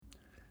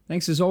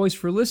Thanks as always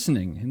for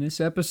listening. In this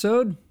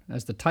episode,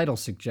 as the title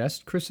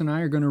suggests, Chris and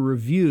I are going to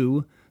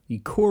review the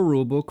core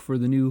rulebook for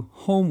the new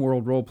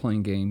Homeworld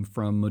role-playing game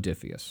from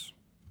Modiphius.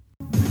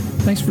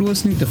 Thanks for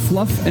listening to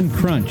Fluff and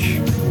Crunch,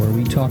 where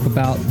we talk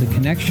about the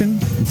connection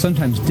and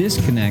sometimes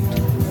disconnect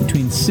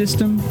between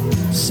system,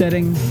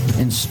 setting,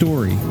 and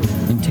story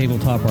in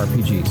tabletop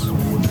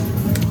RPGs.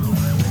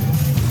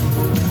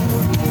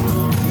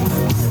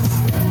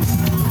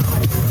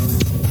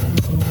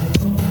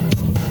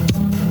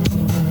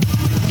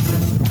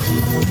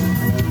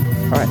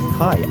 All right.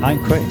 Hi,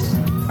 I'm Chris.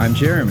 I'm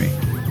Jeremy.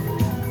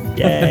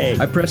 Yay!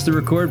 I pressed the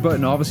record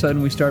button. All of a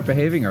sudden, we start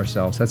behaving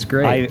ourselves. That's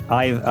great.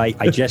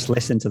 I just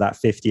listened to that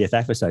 50th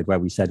episode where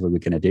we said we were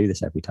going to do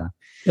this every time.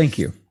 Thank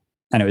you.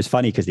 And it was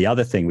funny because the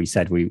other thing we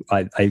said,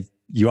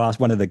 you asked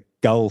one of the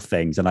goal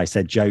things, and I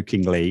said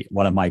jokingly,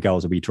 one of my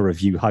goals would be to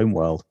review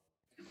Homeworld.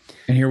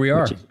 And here we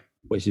are.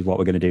 Which is what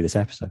we're going to do this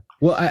episode.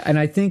 Well,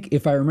 I think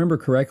if I remember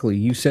correctly,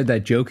 you said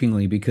that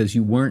jokingly because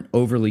you weren't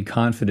overly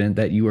confident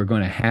that you were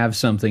going to have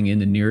something in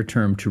the near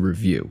term to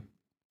review.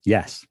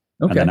 Yes.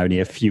 Okay. And then only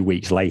a few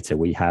weeks later,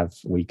 we have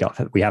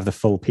the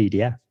full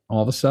PDF.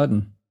 All of a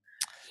sudden.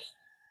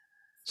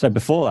 So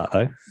before that,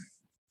 though,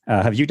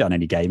 have you done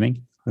any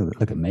gaming?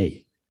 Look at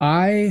me.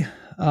 I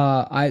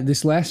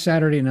this last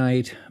Saturday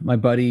night, my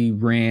buddy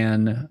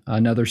ran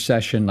another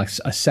session, like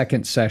a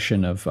second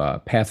session of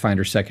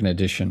Pathfinder Second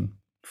Edition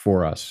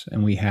for us,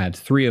 and we had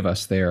three of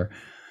us there,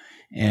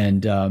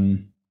 and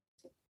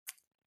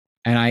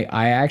I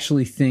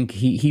actually think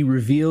he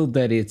revealed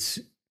that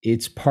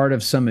it's part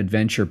of some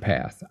adventure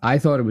path. I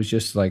thought it was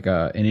just like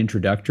an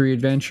introductory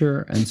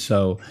adventure, and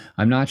so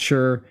I'm not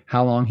sure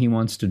how long he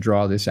wants to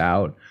draw this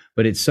out,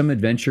 but it's some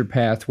adventure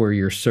path where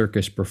you're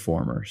circus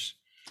performers.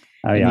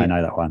 Oh yeah, I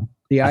know that one.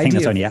 I think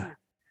that's only a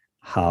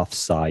half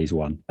size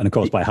one, and of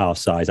course by half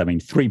size I mean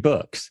 3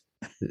 books.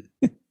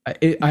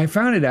 I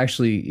found it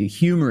actually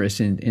humorous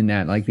in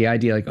that, like the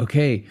idea, like,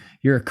 okay,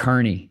 you're a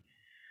carny,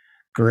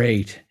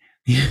 great.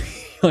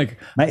 Like,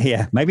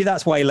 yeah, maybe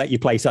that's why he let you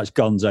play such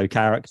gonzo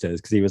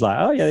characters, because he was like,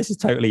 oh yeah, this is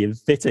totally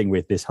fitting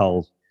with this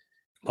whole,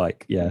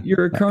 like, yeah,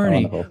 you're a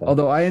carny.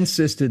 Although I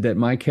insisted that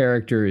my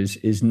character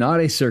is not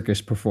a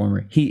circus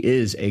performer, he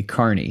is a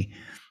carny,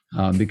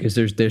 because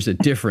there's a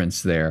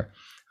difference there,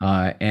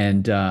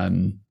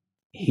 and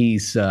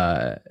he's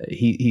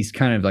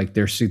kind of like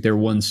their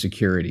one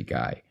security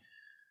guy.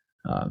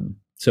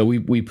 So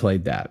we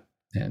played that,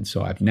 and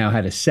so I've now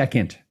had a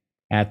second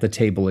at the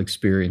table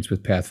experience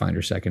with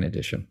Pathfinder Second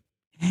Edition.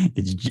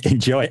 Did you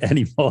enjoy it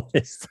any more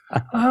this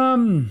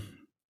time?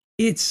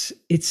 It's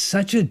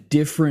such a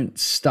different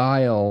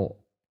style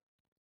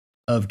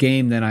of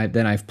game than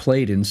I've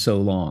played in so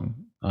long.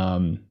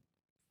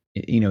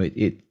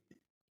 It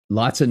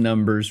lots of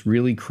numbers,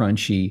 really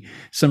crunchy,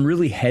 some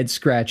really head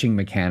scratching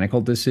mechanical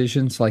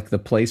decisions, like the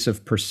place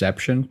of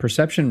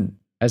perception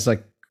as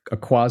like a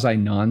quasi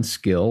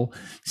non-skill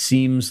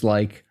seems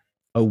like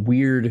a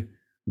weird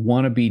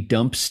wannabe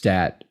dump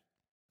stat,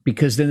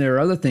 because then there are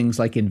other things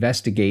like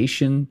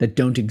investigation that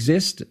don't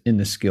exist in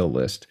the skill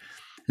list.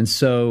 And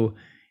so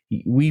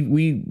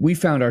we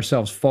found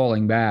ourselves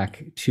falling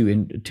back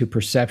to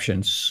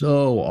perception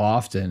so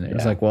often.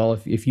 It's like, well,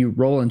 if you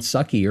roll in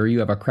sucky or you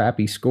have a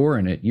crappy score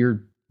in it,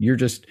 you're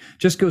just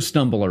go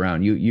stumble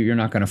around. You're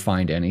not going to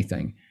find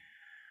anything.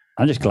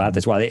 I'm just glad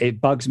that's why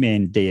it bugs me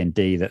in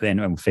D&D that in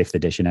 5th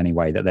edition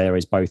anyway, that there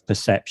is both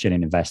perception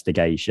and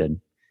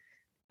investigation,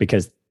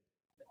 because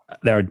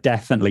there are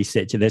definitely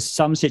there's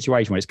some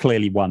situation where it's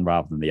clearly one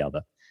rather than the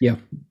other. Yeah.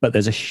 But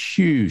there's a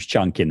huge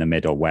chunk in the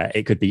middle where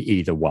it could be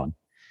either one.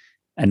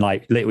 And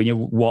like when you're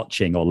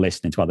watching or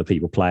listening to other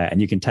people play it,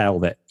 and you can tell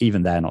that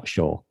even they're not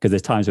sure, because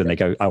there's times when they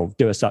go, oh,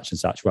 do a such and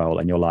such roll,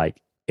 and you're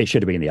like, it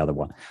should have been the other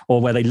one.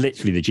 Or where they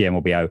literally, the GM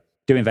will be, oh,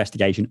 do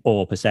investigation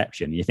or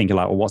perception. You're thinking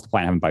like, well, what's the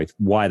point of having both?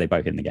 Why are they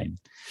both in the game?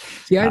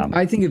 See,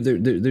 I think if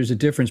there's a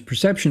difference.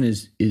 Perception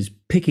is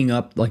picking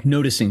up, like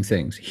noticing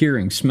things,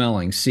 hearing,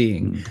 smelling,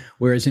 seeing,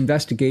 whereas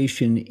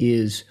investigation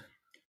is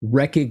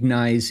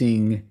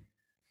recognizing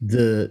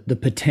the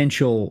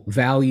potential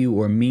value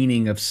or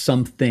meaning of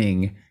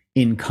something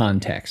in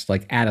context,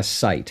 like at a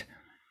site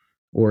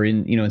or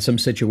in some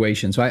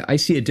situation. So I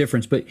see a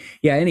difference. But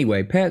yeah,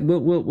 anyway, Pat,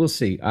 we'll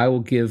see. I will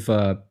give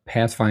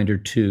Pathfinder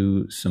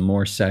 2 some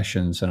more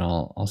sessions, and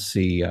I'll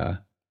see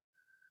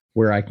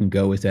where I can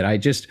go with it.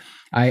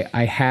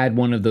 I had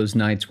one of those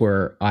nights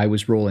where I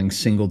was rolling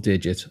single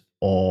digits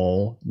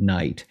all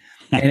night,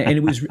 and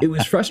it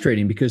was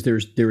frustrating because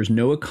there was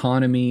no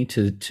economy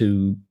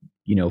to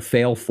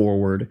fail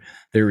forward.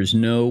 There is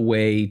no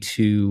way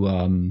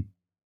to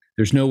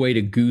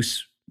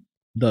goose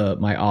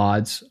my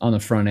odds on the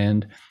front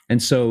end,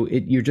 and so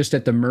you're just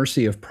at the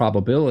mercy of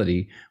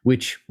probability,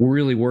 which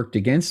really worked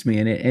against me.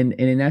 And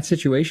in that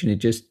situation,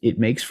 it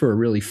makes for a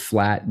really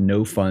flat,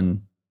 no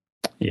fun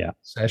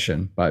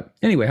session. But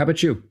anyway, how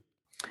about you?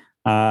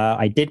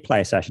 I did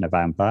play a session of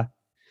Vampire.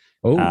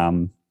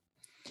 Oh.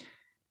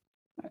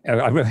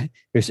 It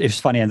was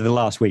funny. And the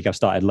last week, I've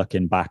started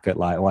looking back at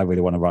like, oh, I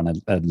really want to run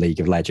a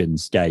League of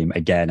Legends game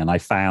again, and I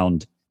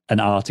found an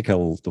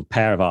article, the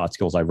pair of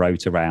articles I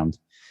wrote around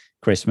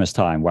Christmas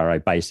time, where I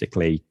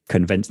basically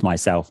convinced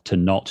myself to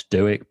not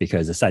do it,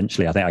 because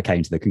essentially I think I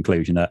came to the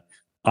conclusion that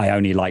I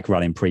only like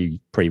running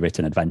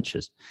pre-written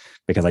adventures,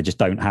 because I just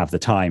don't have the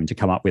time to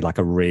come up with like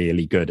a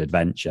really good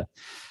adventure.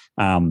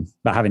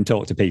 But having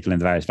talked to people in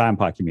the various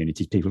vampire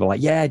communities, people are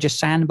like, yeah, just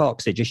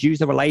sandbox it, just use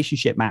the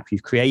relationship map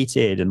you've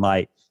created and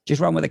like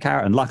just run with the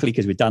character. And luckily,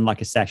 because we'd done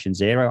like a session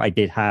 0, I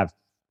did have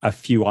a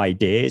few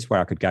ideas where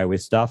I could go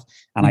with stuff,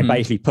 and I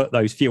basically put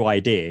those few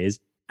ideas,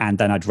 and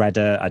then I'd read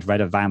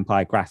a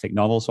vampire graphic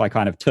novel, so I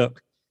kind of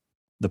took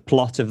the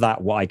plot of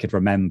that, what I could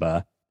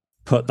remember,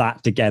 put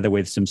that together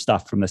with some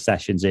stuff from the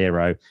session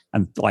 0,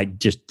 and like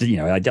just, you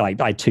know, I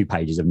had 2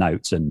 pages of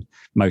notes, and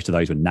most of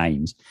those were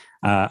names.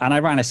 And I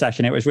ran a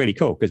session. It was really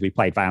cool because we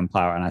played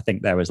vampire, and I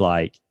think there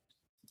may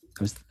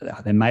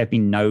have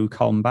been no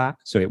combat,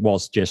 so it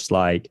was just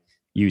like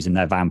using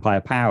their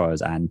vampire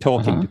powers and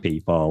talking to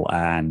people,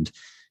 and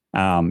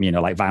you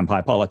know, like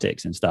vampire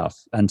politics and stuff.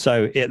 And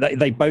so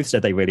they both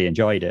said they really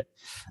enjoyed it.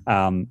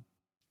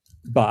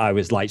 But I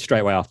was like,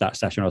 straight away after that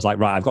session, I was like,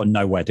 right, I've got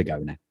nowhere to go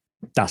now.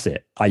 That's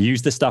it. I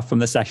used the stuff from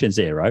the session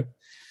 0.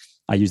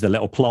 I used the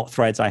little plot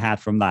threads I had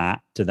from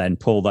that to then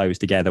pull those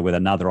together with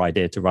another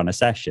idea to run a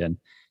session.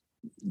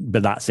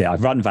 But that's it.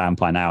 I've run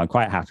Vampire now. I'm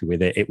quite happy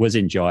with it. It was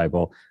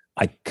enjoyable.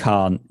 I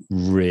can't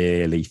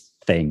really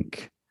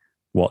think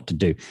what to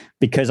do,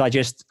 because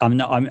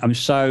I'm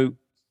so,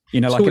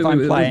 you know, like if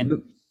I'm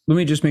playing. Let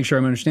me just make sure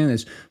I'm understanding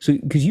this. So,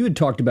 because you had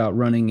talked about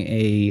running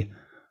a,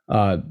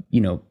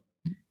 you know,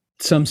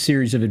 some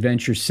series of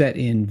adventures set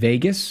in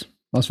Vegas,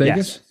 Las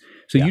Vegas. Yes.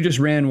 So you just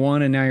ran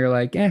one, and now you're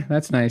like,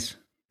 that's nice.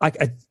 I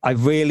think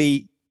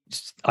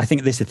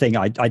this is the thing.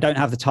 I don't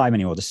have the time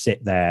anymore to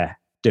sit there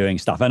doing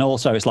stuff. And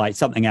also it's like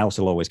something else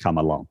will always come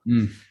along.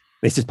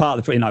 This is part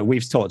of the, you know,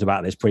 we've talked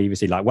about this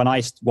previously. Like when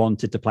I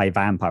wanted to play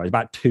Vampire, it was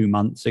about 2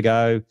 months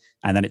ago.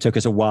 And then it took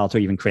us a while to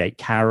even create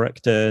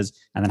characters.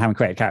 And then having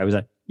created characters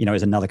was it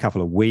was another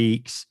couple of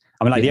weeks.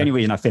 I mean, like the only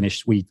reason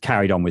we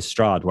carried on with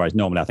Strahd, whereas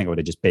normally I think I would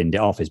have just binned it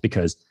off, is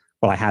because,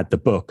 well, I had the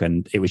book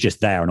and it was just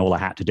there, and all I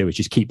had to do was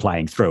just keep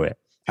playing through it,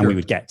 and we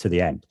would get to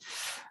the end.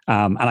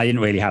 And I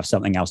didn't really have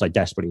something else I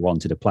desperately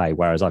wanted to play,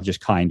 whereas I've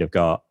just kind of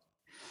got,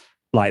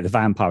 like, the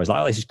Vampire was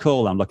like, oh, this is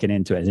cool, I'm looking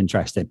into it, it's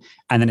interesting.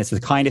 And then it's the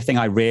kind of thing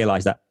I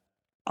realized that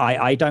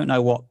I don't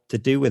know what to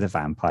do with a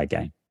vampire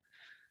game.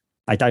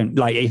 I don't,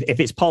 like, if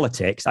it's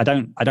politics, I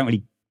don't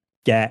really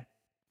get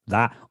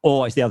that.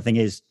 Or it's the other thing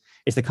is,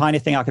 it's the kind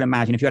of thing I can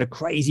imagine if you had a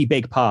crazy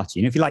big party,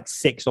 you know, if you're like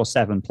 6 or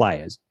 7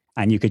 players,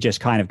 and you could just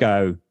kind of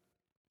go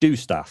do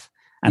stuff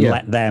and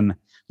let them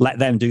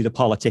do the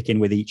politicking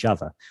with each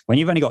other. When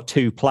you've only got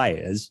 2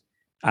 players,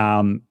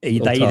 they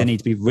either need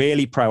to be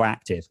really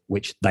proactive,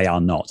 which they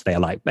are not. They are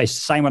like, it's the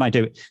same when I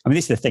do. I mean,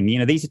 this is the thing, you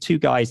know, these are 2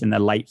 guys in their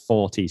late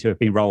 40s who have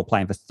been role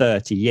playing for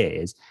 30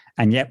 years.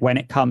 And yet when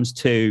it comes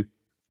to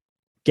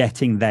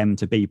getting them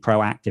to be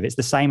proactive, it's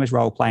the same as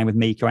role playing with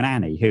Mika and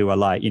Annie, who are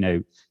like, you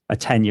know, a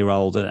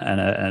 10-year-old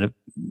and a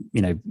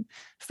you know,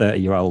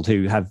 30-year-old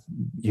who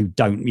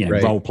don't, you know,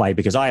 role play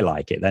because I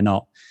like it. They're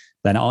not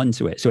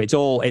onto it. So it's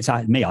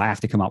me. I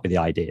have to come up with the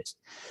ideas.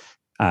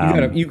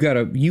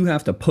 You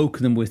have to poke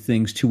them with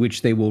things to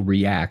which they will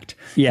react.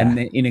 Yeah. And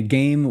in a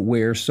game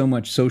where so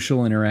much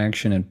social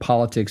interaction and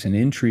politics and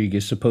intrigue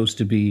is supposed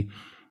to be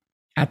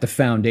at the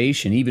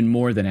foundation, even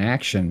more than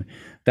action,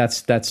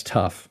 that's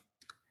tough.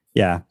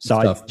 Yeah. So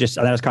I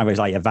was kind of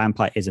like,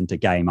 Vampire isn't a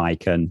game I'm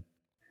going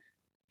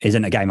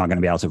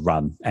to be able to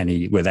run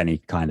with any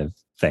kind of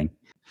thing.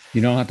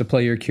 You don't have to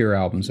play your Cure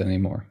albums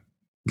anymore.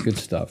 Good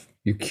stuff.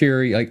 Your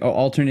Cure, like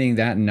alternating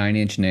that and 9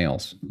 Inch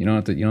Nails. You don't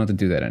have to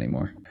do that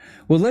anymore.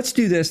 Well, let's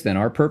do this then.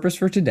 Our purpose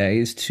for today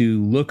is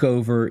to look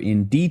over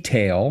in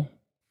detail,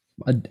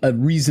 a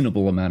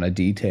reasonable amount of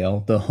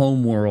detail, the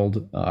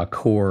Homeworld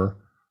core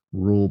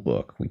rule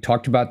book. We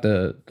talked about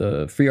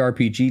the free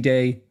RPG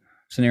day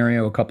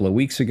scenario a couple of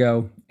weeks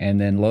ago,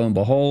 and then lo and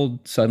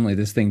behold, suddenly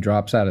this thing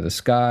drops out of the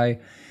sky,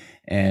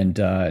 and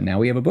now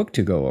we have a book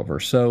to go over.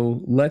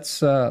 So let's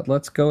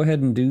go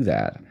ahead and do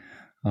that.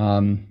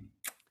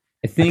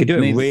 I think I could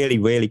do a really,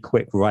 really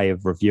quick way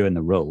of reviewing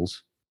the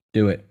rules.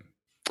 Do it.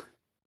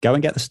 Go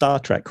and get the Star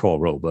Trek core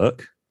rule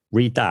book.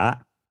 Read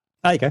that.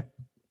 There you go.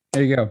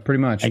 There you go.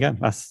 Pretty much. There you go.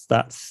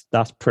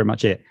 That's pretty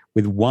much it,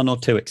 with 1 or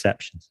 2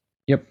 exceptions.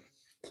 Yep.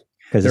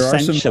 Because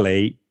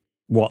essentially,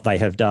 what they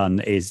have done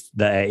is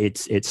that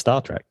it's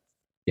Star Trek.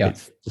 Yeah.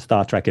 It's the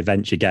Star Trek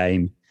adventure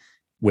game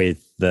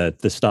with the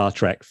Star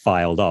Trek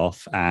filed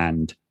off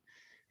and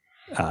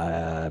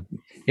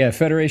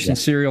Federation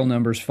serial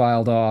numbers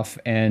filed off,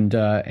 and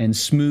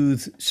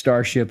smooth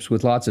starships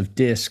with lots of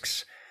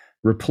discs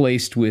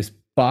replaced with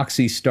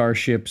boxy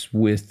starships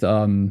with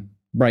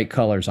bright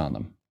colors on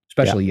them,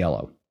 especially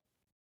yellow.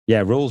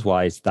 Yeah, rules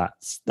wise,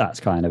 that's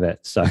kind of it.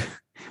 So,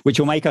 which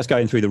will make us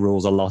going through the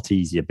rules a lot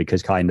easier,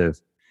 because kind of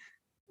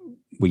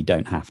we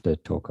don't have to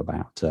talk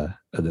about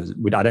others.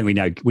 We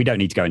don't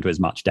need to go into as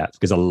much depth,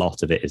 because a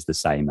lot of it is the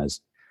same as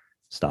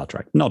Star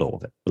Trek. Not all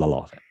of it, but a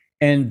lot of it.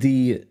 And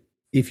the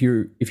if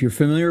you're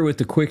familiar with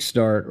the Quick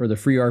Start or the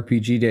free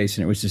RPG Day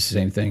Center, which is the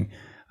same thing,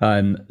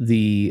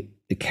 the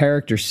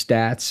character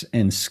stats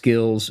and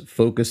skills,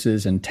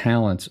 focuses, and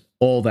talents,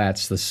 all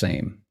that's the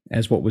same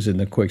as what was in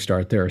the Quick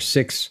Start. There are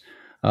 6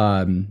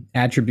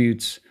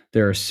 attributes.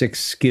 There are 6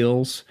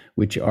 skills,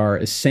 which are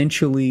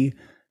essentially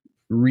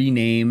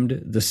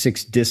renamed the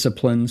 6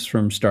 disciplines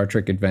from Star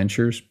Trek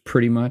Adventures,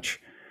 pretty much.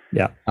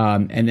 Yeah.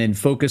 And then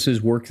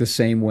focuses work the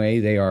same way.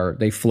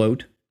 They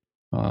float.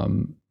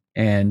 And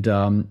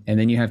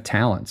then you have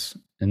talents,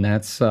 and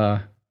that's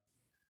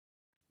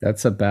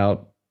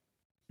about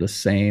the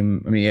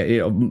same. I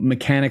mean,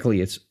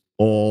 mechanically, it's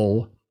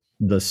all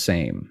the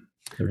same.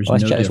 There's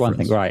Let's no check this difference.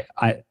 one thing, right?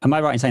 Am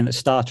I right in saying that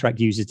Star Trek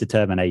uses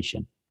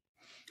determination?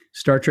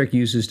 Star Trek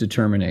uses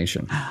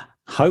determination.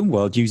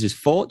 Homeworld uses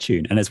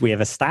fortune, and as we have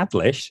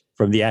established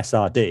from the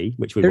SRD,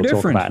 which we will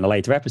talk about in a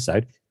later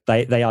episode,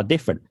 they are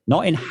different.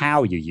 Not in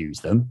how you use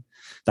them.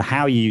 The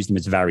how you use them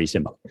is very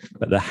similar,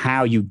 but the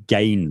how you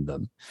gain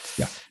them.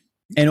 Yeah,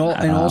 and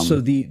also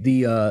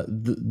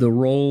the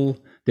role,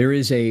 there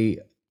is an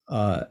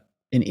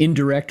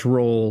indirect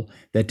role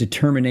that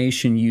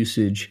determination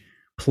usage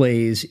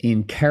plays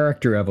in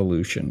character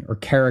evolution or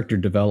character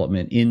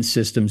development in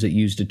systems that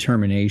use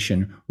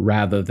determination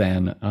rather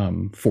than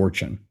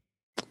fortune.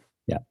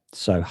 Yeah.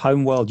 So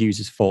Homeworld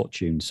uses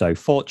fortune. So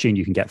fortune,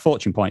 you can get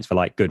fortune points for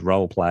like good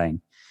role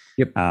playing.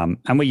 Yep.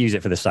 And we use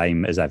it for the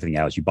same as everything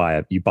else. You buy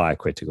a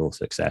critical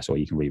success, or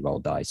you can re-roll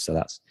dice. So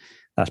that's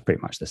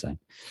pretty much the same.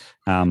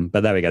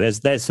 But there we go.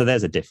 There's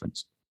a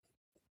difference.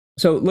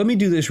 So let me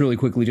do this really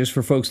quickly, just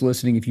for folks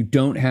listening. If you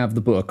don't have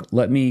the book,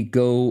 let me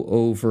go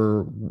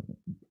over.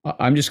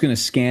 I'm just going to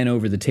scan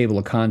over the table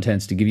of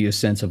contents to give you a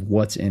sense of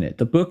what's in it.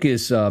 The book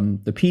is the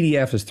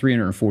PDF is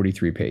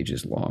 343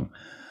 pages long.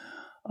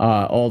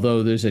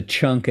 Although there's a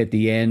chunk at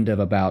the end of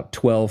about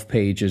 12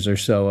 pages or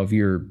so of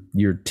your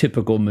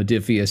typical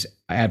Modiphius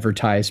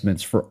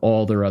advertisements for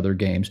all their other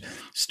games.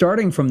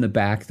 Starting from the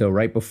back, though,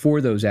 right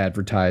before those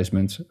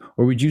advertisements,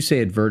 or would you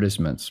say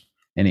advertisements?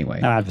 Anyway.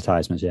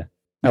 Advertisements, yeah.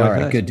 All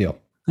right, good deal.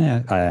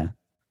 Yeah.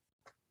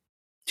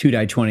 2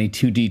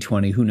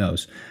 2D20, who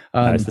knows?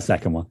 No, it's the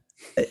second one.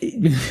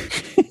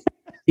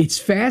 It's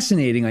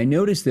fascinating. I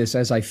noticed this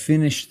as I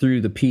finished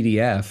through the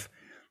PDF.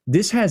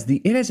 It has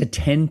a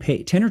 10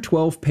 or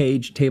 12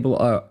 page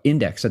table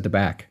index at the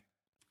back.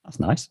 That's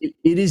nice.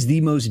 It is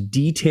the most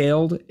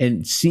detailed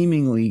and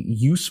seemingly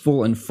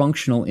useful and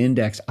functional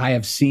index I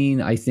have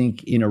seen, I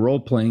think, in a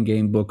role-playing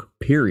game book,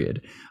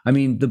 period. I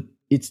mean,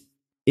 it's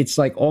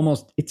like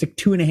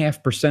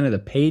 2.5% of the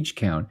page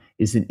count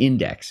is an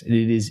index, and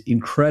it is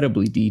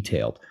incredibly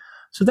detailed.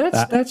 So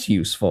that's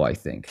useful, I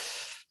think.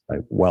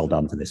 Well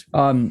done for this.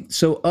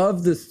 So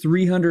of the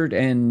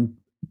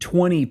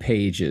 320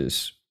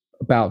 pages,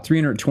 about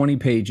 320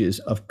 pages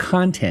of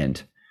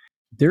content,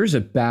 there's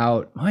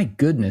about, my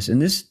goodness, and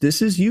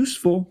this is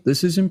useful.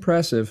 This is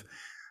impressive.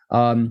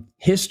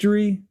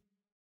 History,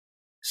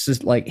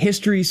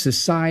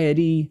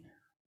 society,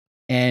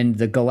 and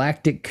the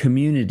galactic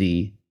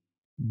community.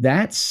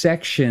 That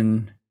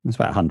section is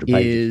about 100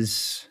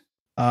 pages.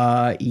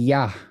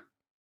 Yeah.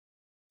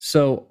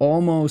 So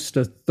almost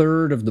a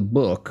third of the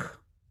book,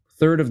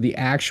 third of the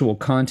actual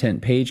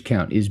content page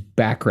count is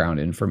background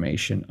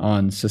information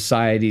on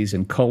societies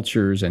and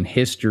cultures and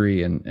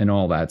history and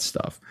all that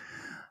stuff.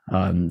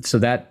 So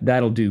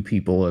that'll do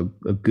people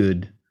a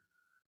good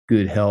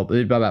help.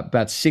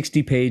 About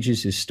 60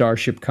 pages is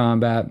Starship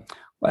Combat.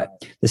 Well,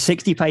 the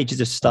 60 pages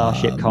of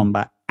Starship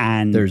Combat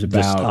and there's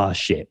the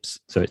starships.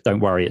 So don't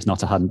worry, it's not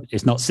 100.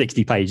 It's not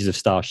 60 pages of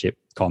Starship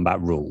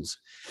Combat rules.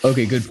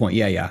 Okay, good point.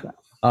 Yeah.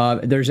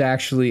 There's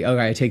actually,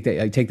 okay, I take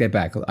that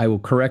back. I will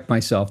correct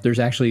myself. There's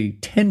actually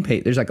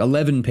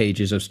 11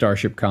 pages of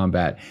Starship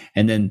Combat,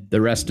 and then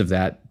the rest of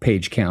that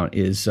page count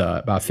is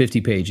about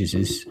 50 pages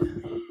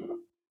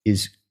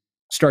is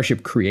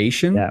Starship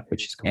Creation. Yeah,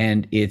 which is cool.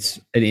 And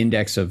it's an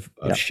index of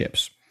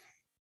ships.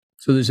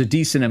 So there's a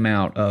decent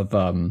amount of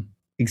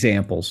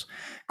examples.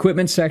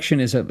 Equipment section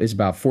is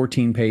about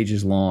 14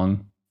 pages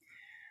long.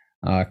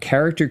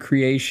 Character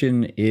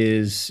creation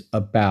is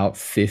about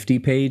 50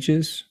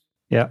 pages.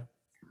 Yeah.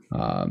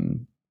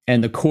 And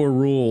the core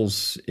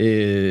rules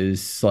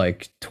is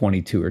like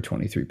 22 or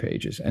 23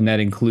 pages, and that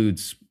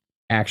includes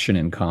action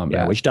and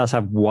combat. Yeah, which does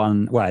have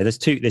one. Well, there's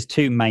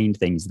two main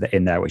things that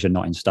in there which are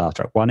not in Star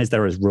Trek. One is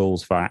there is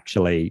rules for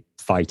actually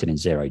fighting in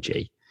zero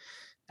G.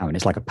 I mean,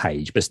 it's like a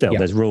page, but still,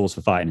 there's rules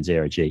for fighting in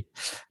zero G.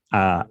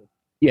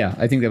 Yeah,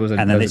 I think that was.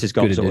 And then this has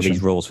got sort of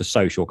these rules for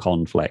social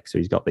conflict. So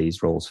he's got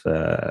these rules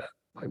for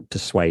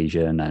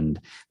persuasion, and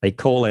they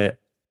call it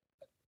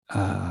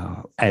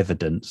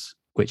evidence,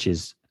 which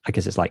is, I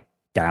guess, it's like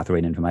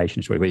gathering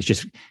information. It's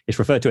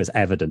referred to as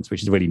evidence,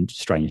 which is a really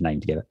strange name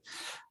to give it.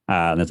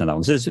 There's another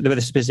one. So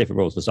there's specific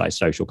rules for like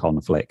social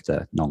conflict,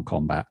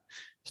 non-combat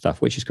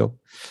stuff, which is cool.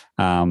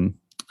 And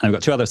we've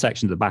got two other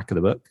sections at the back of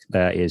the book.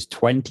 There is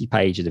 20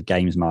 pages of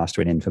games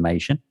mastering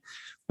information,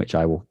 which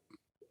I will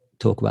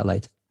talk about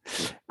later.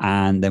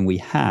 And then we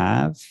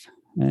have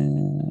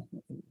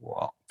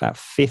about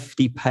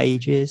 50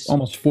 pages.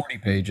 Almost 40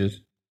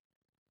 pages.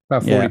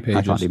 About 40 pages.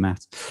 I can't do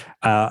maths.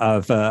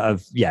 Of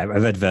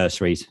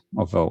adversaries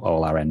of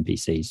all our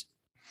NPCs,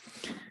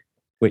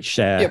 which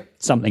share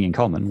something in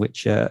common,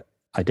 which I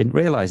didn't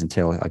realize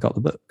until I got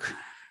the book.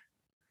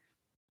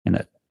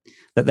 And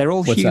that they're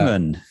all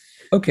human. That?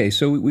 Okay,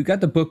 so we've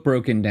got the book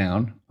broken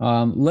down.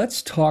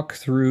 Let's talk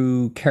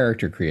through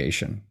character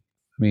creation.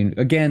 I mean,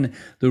 again,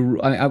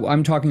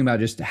 I'm talking about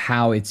just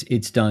how it's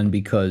done,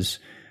 because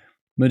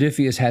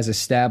Modiphius has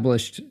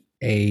established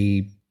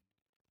a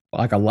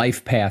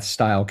life path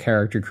style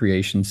character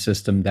creation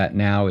system that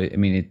now, I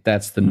mean,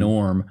 that's the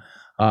norm.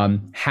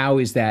 How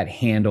is that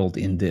handled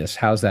in this?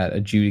 How's that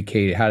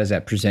adjudicated? How does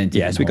that present?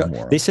 Yes, we got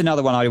this. Is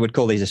another one I would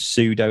call these a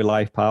pseudo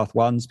life path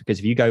ones, because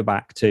if you go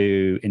back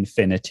to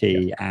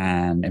Infinity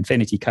and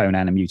Infinity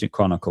Conan and Mutant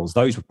Chronicles,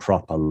 those were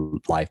proper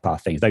life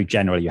path things. Though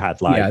generally you had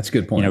that's a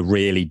good point.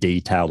 Really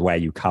detailed where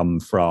you come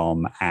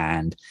from,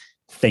 and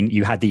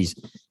you had these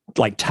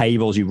like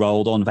tables you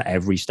rolled on for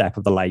every step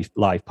of the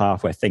life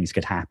path where things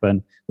could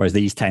happen. Whereas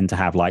these tend to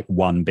have like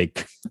one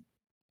big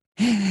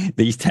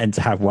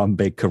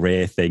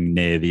career thing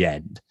near the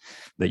end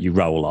that you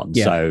roll on.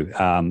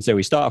 Yeah. So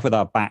we start off with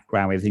our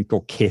background with a thing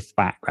called Kith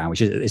background,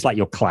 which is, it's like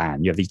your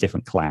clan. You have these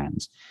different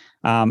clans.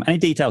 And it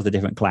details the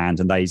different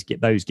clans, and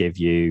those give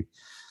you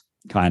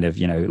kind of,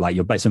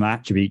 like some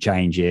attribute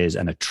changes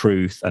and a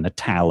truth and a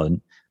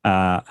talent.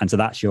 And so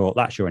that's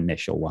your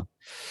initial one.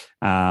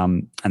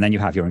 And then you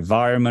have your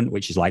environment,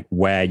 which is like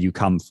where you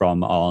come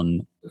from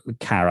on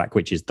Karak,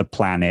 which is the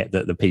planet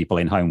that the people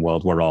in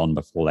Homeworld were on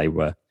before they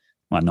were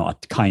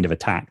not kind of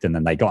attacked, and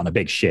then they got on a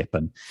big ship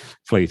and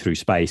flew through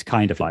space,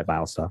 kind of like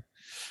Balsa.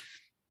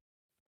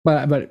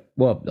 But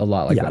a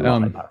lot like that.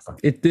 Like Balsa.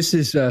 This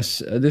is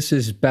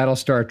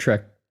Battlestar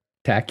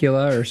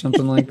Trek-tacular or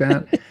something like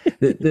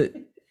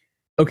that.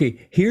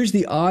 Okay, here's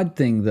the odd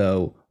thing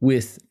though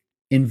with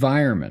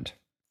environment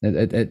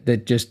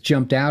that just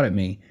jumped out at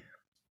me.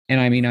 And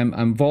I mean,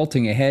 I'm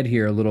vaulting ahead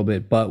here a little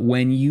bit, but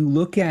when you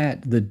look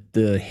at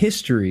the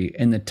history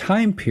and the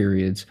time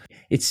periods,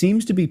 it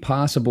seems to be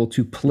possible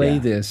to play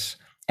this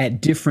at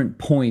different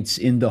points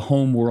in the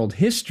Homeworld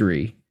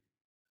history.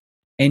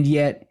 And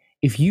yet,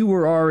 if you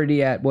were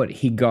already at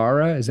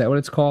Hiigara, is that what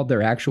it's called?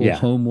 Their actual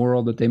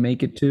homeworld that they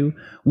make it to?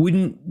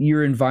 Wouldn't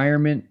your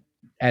environment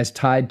as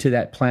tied to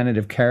that planet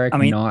of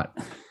Karak not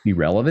be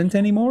relevant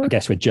anymore? I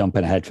guess we're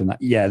jumping ahead from that.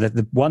 Yeah,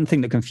 the one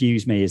thing that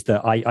confused me is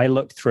that I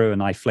looked through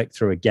and I flicked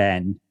through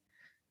again,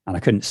 and I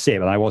couldn't see it,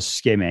 but I was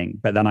skimming.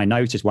 But then I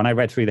noticed when I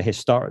read through the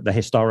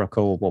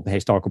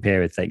historical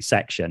period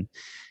section,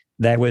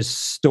 there was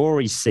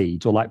story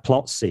seeds or like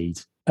plot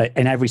seeds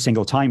in every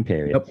single time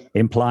period,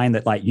 implying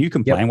that like you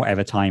can play in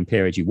whatever time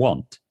period you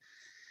want.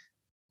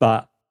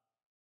 But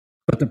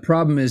the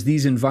problem is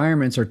these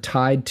environments are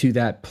tied to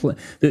that.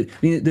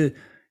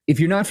 If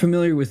you're not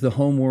familiar with the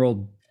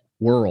Homeworld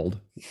world,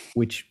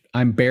 which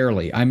I'm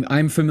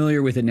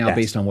familiar with it now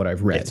based on what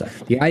I've read.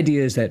 Exactly. The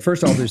idea is that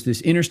first of all, there's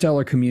this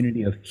interstellar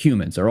community of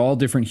humans. They're all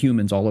different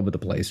humans all over the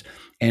place.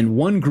 And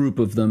one group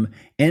of them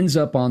ends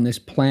up on this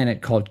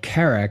planet called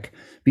Karak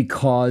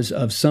because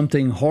of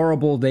something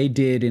horrible they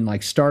did in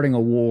like starting a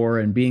war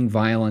and being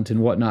violent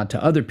and whatnot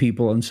to other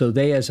people. And so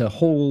they as a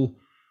whole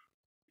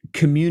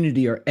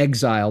community are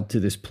exiled to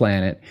this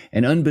planet,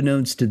 and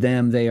unbeknownst to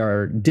them, they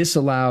are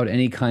disallowed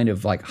any kind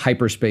of like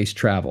hyperspace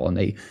travel, and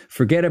they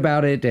forget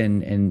about it.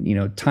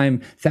 And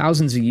time,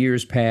 thousands of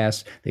years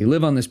pass. They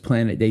live on this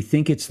planet. They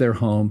think it's their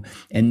home.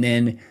 And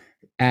then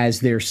as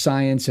their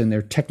science and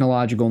their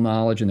technological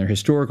knowledge and their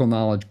historical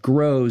knowledge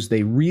grows,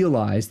 they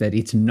realize that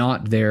it's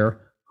not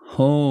their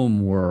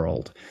home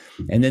world.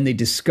 And then they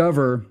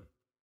discover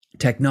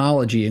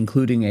technology,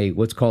 including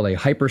what's called a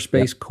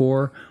hyperspace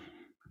core.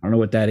 I don't know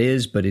what that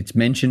is, but it's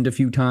mentioned a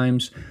few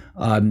times,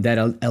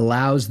 that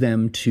allows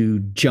them to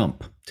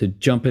jump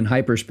in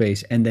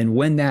hyperspace. And then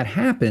when that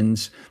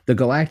happens, the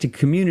galactic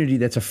community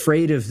that's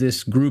afraid of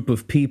this group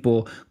of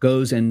people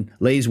goes and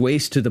lays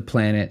waste to the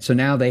planet. So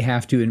now they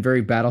have to, in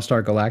very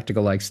Battlestar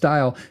Galactica-like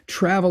style,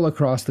 travel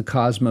across the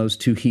cosmos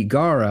to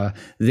Hiigara,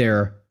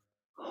 their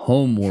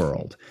home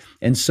world.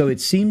 And so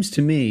it seems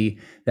to me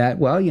that,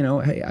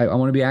 hey, I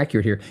want to be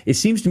accurate here. It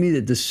seems to me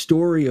that the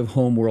story of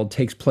Homeworld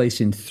takes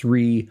place in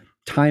 3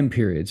 time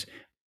periods: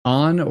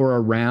 on or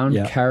around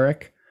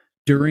Karak,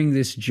 during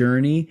this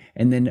journey,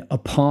 and then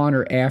upon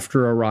or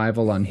after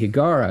arrival on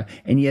Hiigara.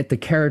 And yet the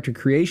character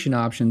creation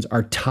options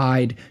are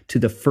tied to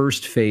the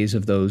first phase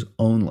of those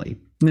only.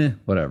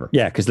 Whatever.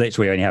 Yeah, because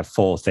literally we only have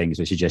 4 things,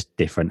 which are just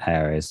different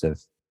areas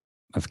of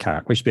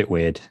Karak, which is a bit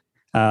weird.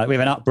 We have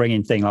an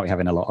upbringing thing like we have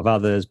in a lot of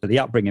others, but the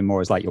upbringing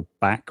more is like your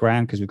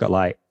background, because we've got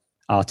like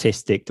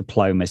artistic,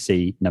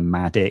 diplomacy,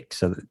 nomadic,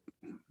 so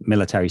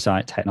military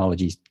science,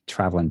 technology,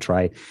 travel and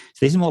trade.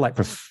 So this is more like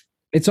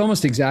it's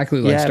almost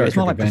exactly like Star Trek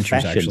like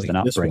Adventures, actually, than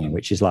upbringing,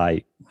 which is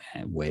like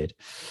weird.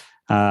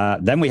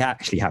 Then we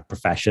actually have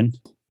profession,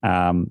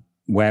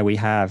 where we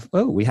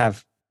only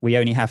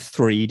have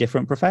 3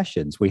 different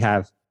professions. We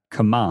have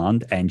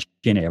command,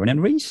 engineering,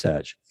 and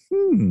research.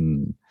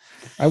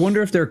 I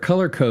wonder if there are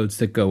color codes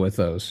that go with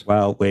those.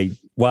 Well,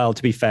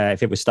 to be fair,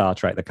 if it was Star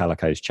Trek, the color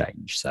codes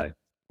change. So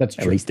That's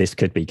At true. least this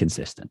could be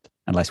consistent,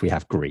 unless we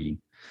have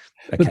green.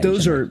 But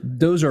those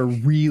occasionally. are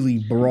really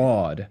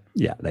broad.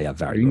 Yeah, they are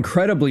very broad.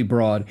 Incredibly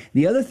broad.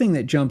 The other thing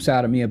that jumps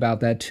out at me about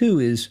that too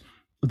is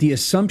the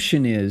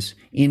assumption is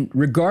in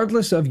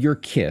regardless of your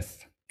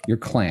kith, your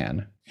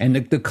clan, and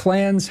the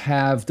clans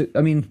have,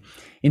 I mean,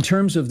 in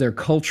terms of their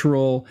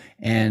cultural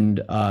and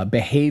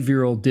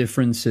behavioral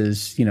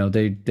differences, you know,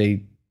 they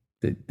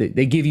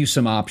give you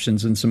some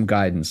options and some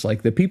guidance.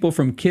 Like the people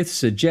from Kith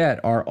Sajet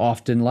are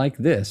often like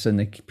this, and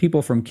the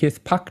people from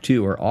Kith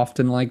Paktu are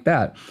often like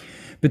that.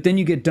 But then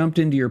you get dumped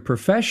into your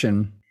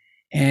profession,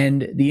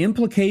 and the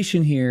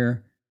implication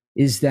here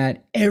is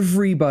that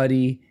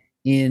everybody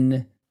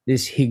in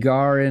this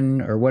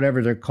Higaran or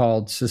whatever they're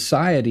called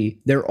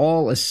society, they're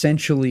all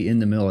essentially in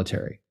the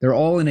military. They're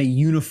all in a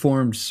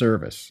uniformed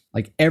service.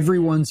 Like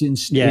everyone's in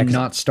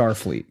not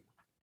Starfleet.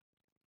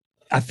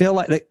 I feel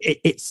like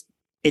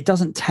it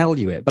doesn't tell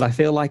you it, but I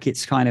feel like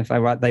it's kind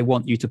of they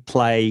want you to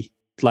play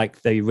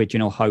like the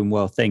original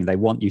Homeworld thing. They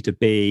want you to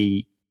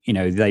be, you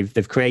know,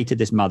 they've created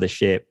this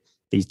mothership.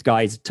 These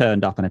guys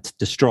turned up and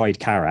destroyed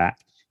Karak,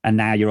 and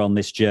now you're on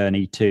this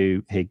journey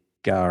to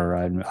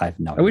Higaran. I have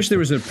no idea. I wish there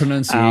was a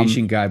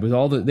pronunciation guide with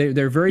all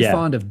they're very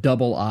fond of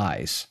double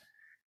I's.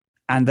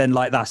 And then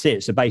like that's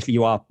it. So basically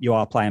you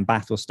are playing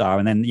Battlestar,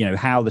 and then, you know,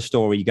 how the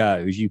story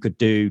goes, you could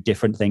do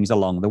different things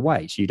along the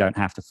way. So you don't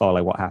have to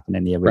follow what happened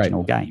in the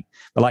original game.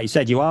 But like you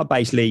said, you are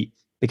basically,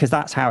 because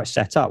that's how it's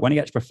set up. When you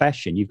get to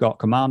profession, you've got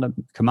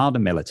commander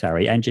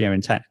military,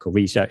 engineering, technical,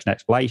 research and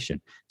exploration.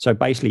 So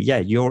basically, yeah,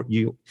 you're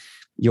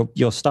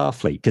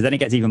Starfleet, because then it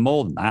gets even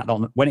more than that.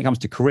 When it comes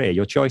to career,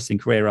 your choice in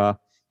career are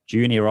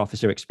junior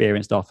officer,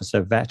 experienced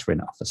officer,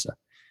 veteran officer,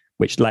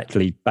 which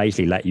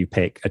basically let you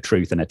pick a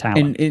truth and a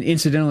talent. And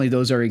incidentally,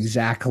 those are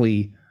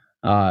exactly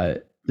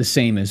the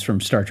same as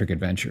from Star Trek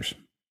Adventures.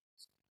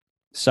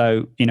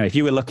 So, you know, if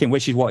you were looking,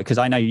 which is what, because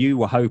I know you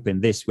were hoping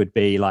this would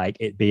be like,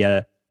 it'd be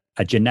a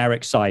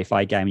generic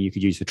sci-fi game you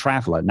could use for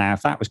Traveller. Now,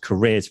 if that was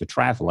careers for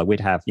Traveller, we'd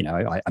have, you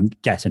know, I'm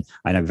guessing,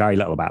 I know very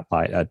little about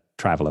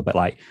Traveller, but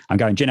like I'm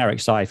going generic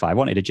sci-fi. I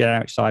wanted a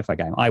generic sci-fi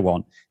game. I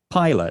want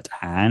pilot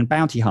and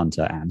bounty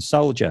hunter and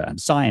soldier and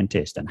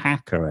scientist and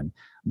hacker and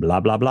blah,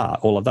 blah, blah,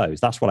 all of those.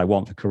 That's what I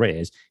want for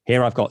careers.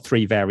 Here I've got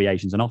 3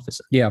 variations on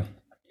officer. Yeah.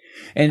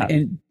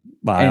 And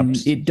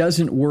it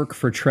doesn't work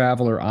for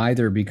Traveller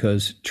either,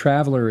 because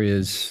Traveller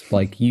is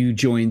like you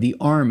join the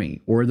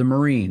Army or the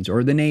Marines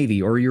or the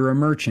Navy, or you're a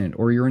merchant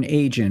or you're an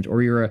agent,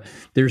 or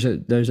there's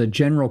a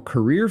general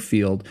career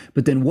field,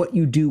 but then what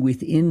you do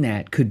within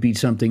that could be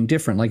something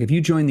different. Like if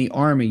you join the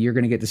Army, you're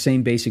going to get the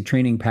same basic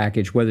training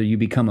package whether you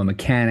become a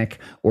mechanic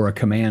or a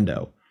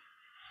commando.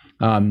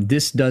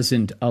 This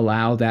doesn't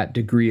allow that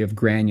degree of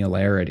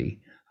granularity.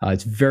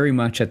 It's very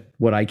much at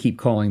what I keep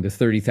calling the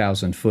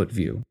 30,000 foot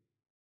view.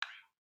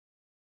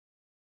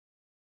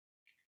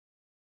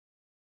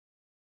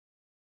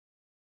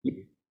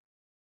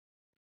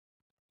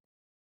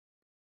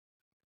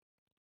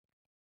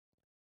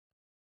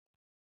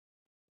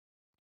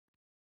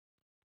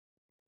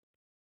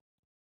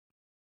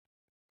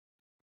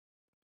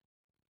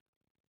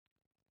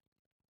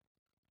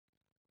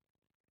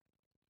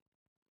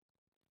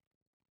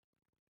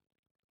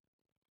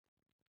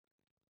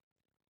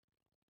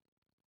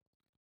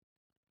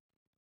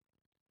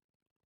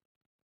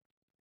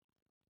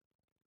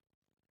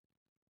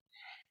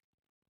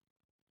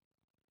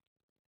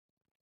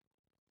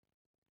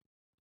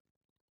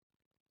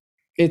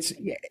 It's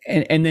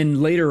and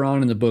then later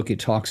on in the book, it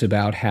talks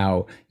about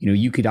how, you know,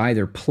 you could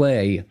either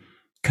play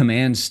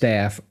command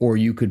staff or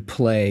you could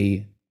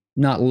play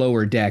not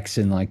lower decks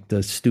in like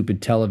the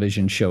stupid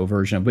television show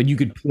version, but you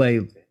could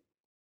play.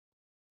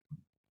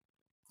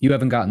 You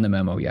haven't gotten the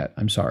memo yet.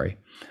 I'm sorry.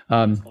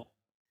 Now,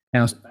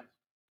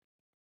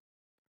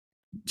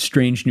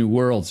 Strange New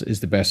Worlds is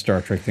the best Star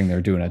Trek thing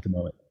they're doing at the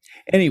moment.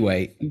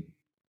 Anyway,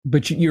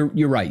 but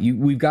you're right.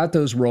 We've got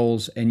those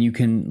roles, and you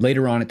can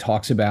later on. It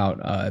talks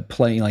about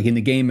playing, like in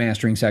the game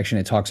mastering section.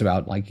 It talks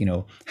about, like, you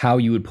know, how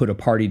you would put a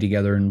party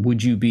together, and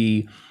would you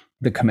be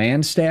the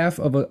command staff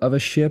of a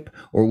ship,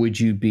 or would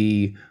you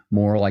be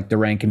more like the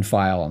rank and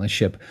file on the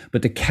ship?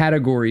 But the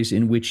categories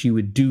in which you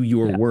would do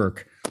your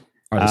work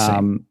are the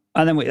same.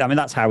 And then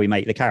that's how we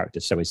make the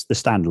characters. So it's the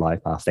standard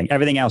life path thing.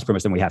 Everything else, pretty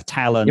much, then we have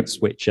talents,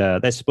 which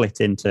they're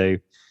split into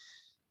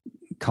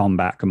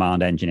combat,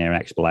 command, engineering,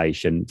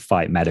 exploration,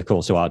 fight,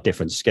 medical. So our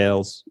different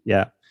skills.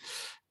 Yeah.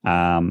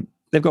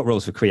 They've got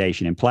rules for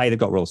creation and play. They've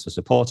got rules for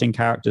supporting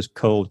characters.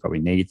 Cool. Probably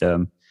need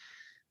them.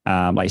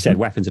 Like you said,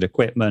 weapons and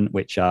equipment,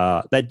 which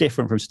they're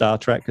different from Star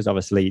Trek, because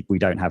obviously we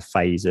don't have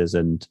phasers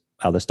and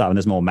other stuff, and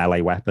there's more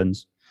melee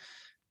weapons.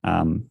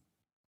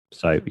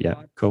 So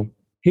yeah, cool.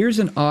 Here's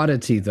an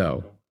oddity,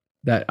 though,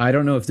 that I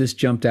don't know if this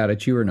jumped out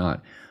at you or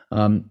not.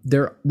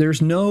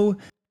 There's no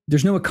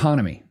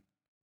economy.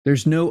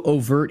 There's no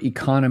overt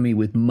economy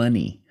with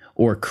money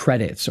or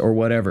credits or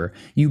whatever.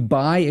 You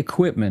buy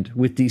equipment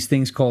with these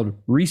things called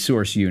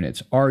resource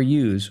units,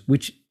 RUs,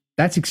 which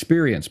that's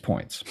experience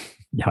points.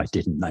 Yeah, I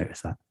didn't notice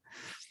that.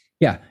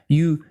 Yeah,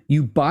 you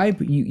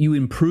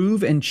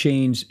improve and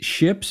change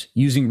ships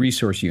using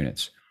resource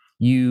units.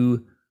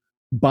 you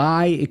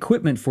buy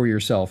equipment for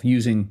yourself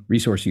using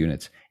resource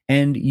units,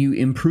 and you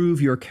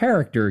improve your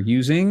character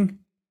using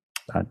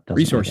That doesn't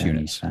resource make any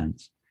units.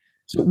 sense.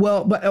 So,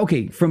 well, but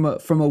okay, from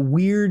a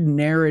weird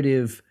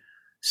narrative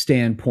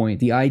standpoint,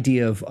 the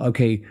idea of,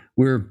 okay,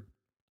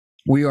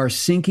 we are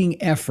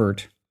sinking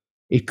effort.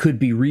 It could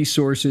be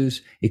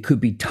resources, it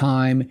could be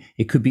time,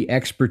 it could be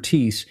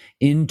expertise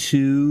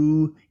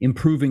into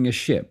improving a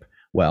ship.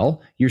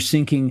 Well, you're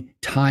sinking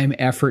time,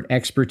 effort,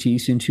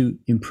 expertise into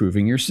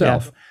improving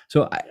yourself. Yeah.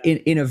 So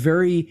in a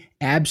very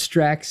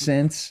abstract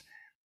sense,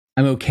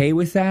 I'm okay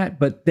with that.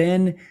 But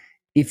then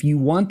if you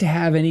want to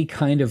have any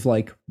kind of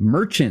like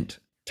merchant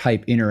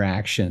type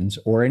interactions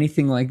or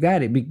anything like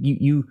that,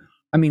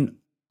 I mean,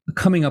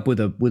 coming up with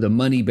a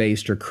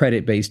money-based or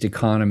credit-based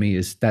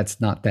economy that's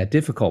not that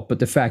difficult. But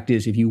the fact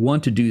is, if you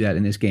want to do that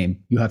in this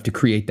game, you have to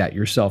create that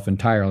yourself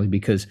entirely,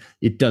 because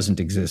it doesn't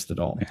exist at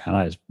all. Yeah,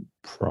 that is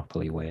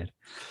properly weird.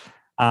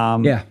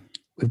 Yeah.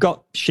 We've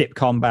got ship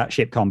combat.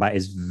 Ship combat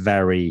is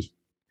very,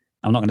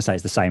 I'm not going to say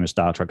it's the same as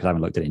Star Trek because I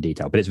haven't looked at it in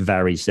detail, but it's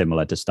very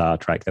similar to Star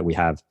Trek, that we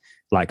have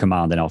like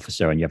command and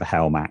officer and you have a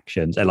helm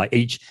actions. And like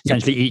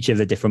essentially each of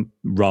the different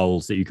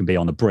roles that you can be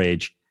on the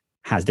bridge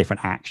has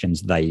different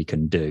actions they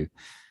can do.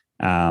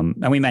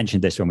 And we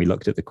mentioned this when we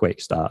looked at the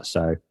quick start.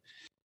 So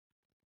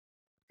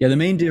yeah, the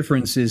main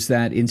difference is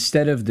that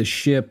instead of the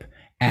ship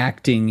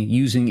acting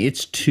using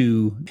its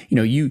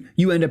you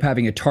end up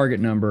having a target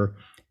number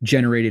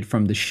generated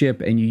from the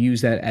ship, and you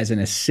use that as an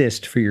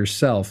assist for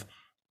yourself,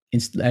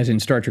 as in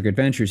Star Trek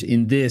Adventures.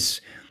 In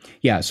this,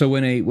 yeah, so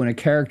when a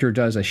character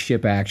does a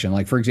ship action,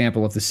 like for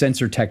example, if the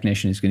sensor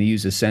technician is going to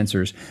use the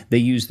sensors, they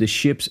use the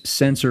ship's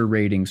sensor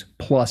ratings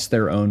plus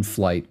their own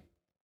flight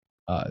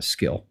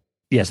skill.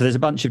 Yeah, so there's a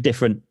bunch of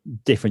different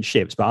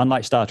ships, but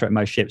unlike Star Trek,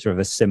 most ships are of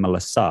a similar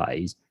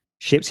size.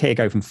 Ships here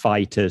go from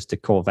fighters to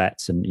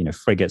corvettes and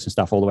frigates and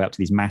stuff, all the way up to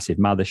these massive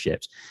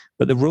motherships.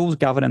 But the rules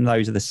governing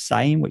those are the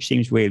same, which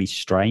seems really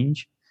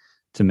strange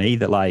to me,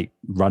 that like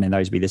running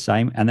those be the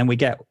same. And then we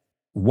get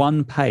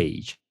one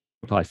page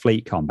by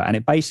fleet combat, and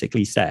it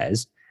basically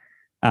says,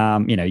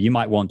 you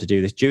might want to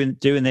do this.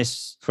 Doing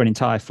this for an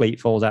entire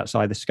fleet falls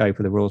outside the scope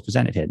of the rules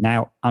presented here.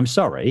 Now, I'm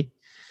sorry,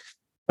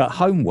 but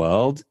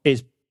Homeworld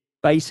is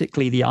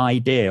basically the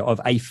idea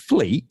of a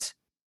fleet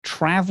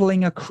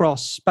traveling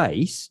across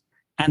space,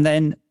 and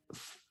then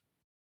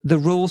the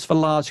rules for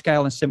large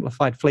scale and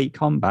simplified fleet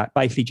combat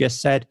basically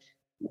just said,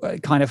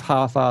 kind of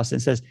half-assed,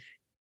 and says,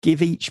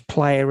 give each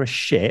player a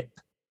ship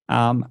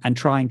and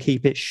try and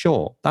keep it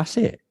short. That's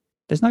it.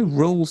 There's no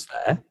rules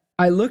there.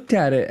 I looked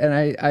at it and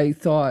I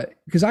thought,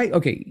 because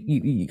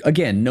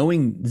again,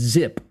 knowing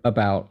zip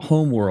about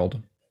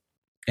Homeworld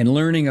and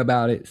learning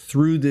about it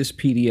through this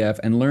PDF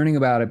and learning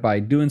about it by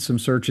doing some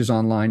searches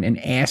online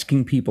and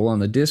asking people on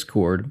the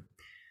Discord.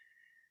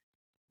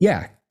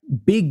 Yeah,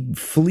 big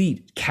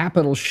fleet,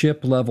 capital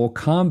ship level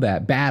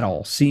combat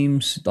battle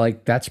seems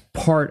like that's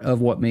part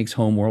of what makes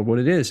Homeworld what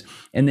it is.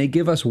 And they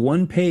give us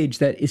one page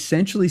that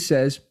essentially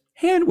says,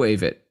 hand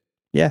wave it.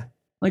 Yeah.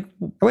 Like,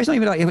 it's not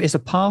even like it's a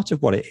part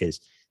of what it is.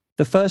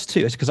 The first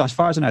two, because as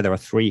far as I know, there are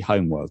 3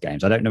 Homeworld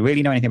games. I don't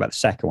really know anything about the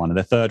second one. And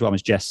the third one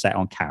was just set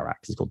on Karak.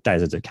 It's called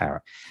Deserts of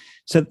Karak.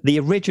 So the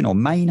original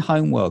main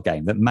Homeworld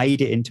game that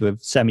made it into a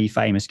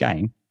semi-famous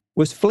game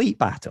was Fleet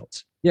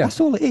Battles. Yeah. That's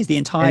all it is. The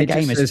entire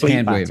game is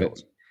Fleet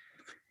Battles.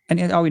 And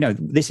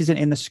this isn't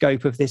in the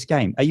scope of this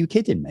game. Are you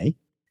kidding me?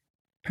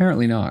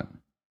 Apparently not.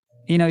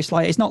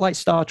 It's not like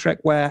Star Trek,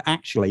 where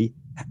actually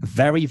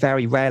very,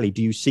 very rarely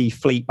do you see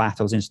fleet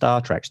battles in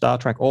Star Trek. Star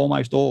Trek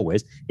almost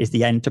always is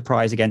the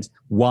Enterprise against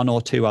 1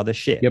 or 2 other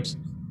ships.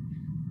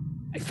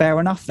 Yep. Fair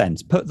enough then.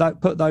 Put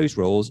those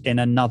rules in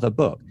another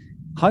book.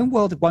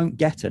 Homeworld won't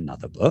get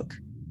another book.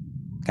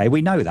 Okay,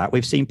 we know that.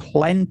 We've seen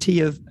plenty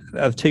of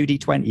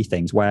 2D20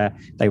 things where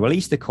they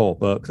release the core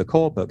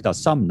book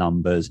does some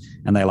numbers,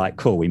 and they're like,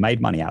 cool, we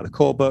made money out of the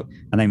core book,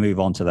 and they move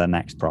on to their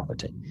next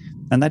property.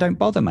 And they don't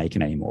bother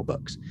making any more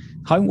books.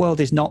 Homeworld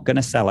is not going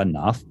to sell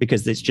enough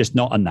because it's just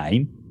not a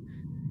name.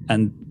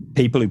 And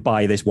people who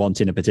buy this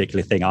wanting a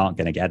particular thing aren't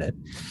going to get it.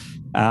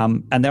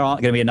 And there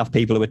aren't going to be enough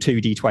people who are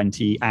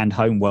 2D20 and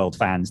Homeworld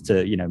fans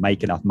to,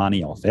 make enough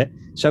money off it.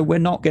 So we're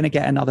not going to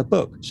get another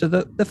book. So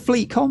the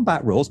fleet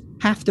combat rules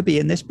have to be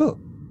in this book.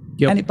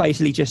 Yep. And it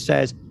basically just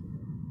says,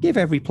 give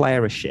every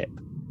player a ship.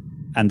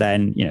 And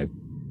then,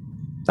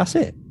 that's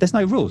it. There's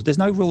no rules. There's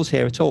no rules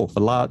here at all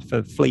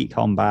for fleet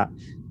combat,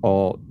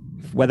 or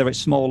whether it's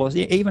small or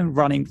even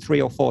running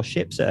 3 or 4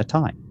 ships at a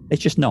time. It's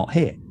just not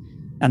here.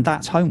 And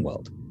that's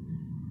Homeworld.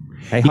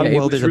 Okay,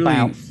 Homeworld is really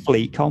about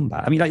fleet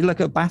combat. I mean, like, look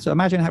at Battle.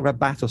 Imagine how a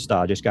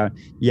Battlestar just going,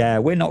 yeah,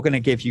 we're not going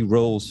to give you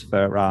rules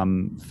for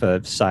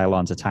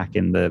Cylons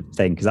attacking the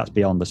thing because that's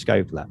beyond the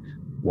scope of that.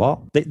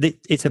 What?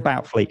 It's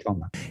about fleet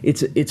combat.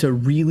 It's a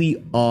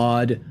really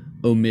odd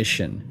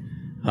omission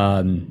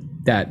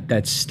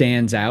that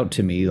stands out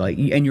to me. Like,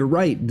 and you're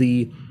right.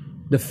 The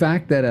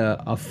fact that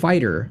a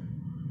fighter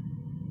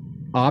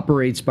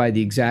operates by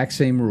the exact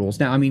same rules.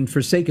 Now, I mean,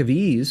 for sake of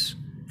ease,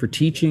 for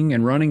teaching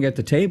and running at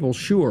the table,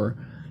 sure.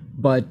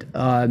 but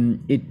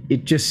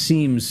it just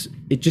seems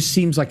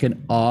like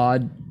an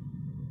odd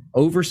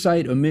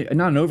oversight.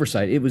 Not an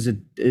oversight. It was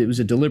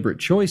a deliberate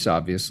choice,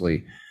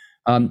 obviously.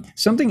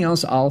 Something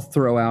else I'll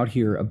throw out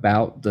here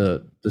about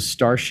the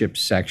Starship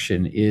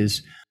section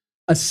is,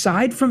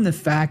 aside from the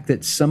fact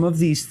that some of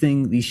these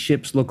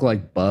ships look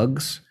like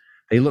bugs,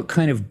 they look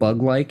kind of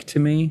bug-like to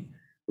me,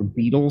 or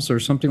beetles or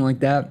something like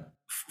that.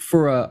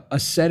 For a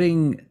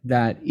setting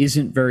that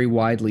isn't very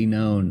widely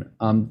known,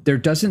 there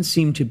doesn't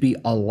seem to be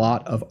a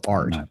lot of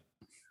art. No.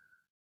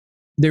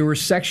 There were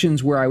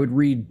sections where I would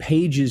read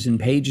pages and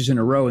pages in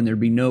a row and there'd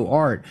be no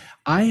art.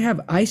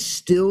 I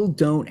still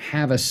don't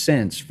have a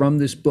sense from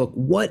this book,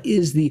 what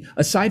is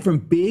aside from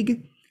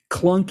big,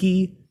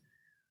 clunky,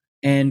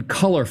 and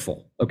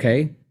colorful,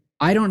 okay?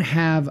 I don't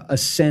have a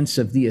sense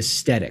of the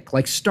aesthetic.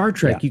 Like Star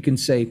Trek, you can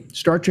say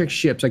Star Trek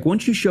ships, like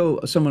once you show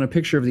someone a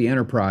picture of the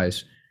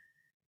Enterprise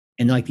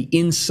and like the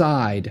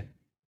inside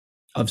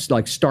of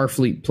like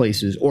Starfleet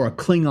places or a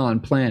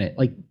Klingon planet,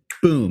 like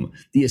boom,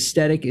 the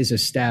aesthetic is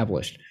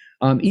established.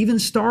 Even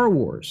Star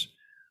Wars,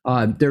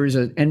 there is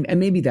and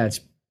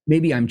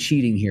maybe I'm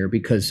cheating here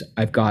because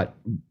I've got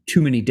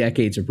too many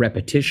decades of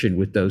repetition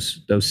with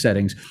those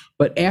settings.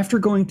 But after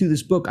going through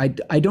this book,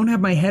 I don't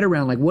have my head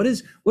around like what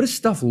does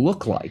stuff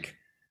look like?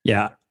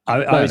 Yeah,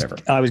 I was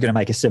going to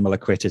make a similar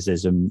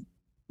criticism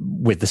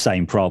with the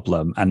same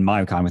problem, and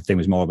my kind of thing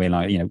was more being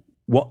like,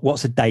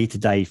 what's a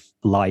day-to-day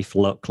life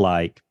look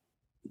like?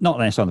 Not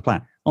necessarily on the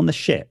planet, on the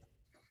ship.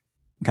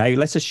 Okay,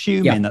 let's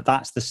assume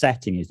that's the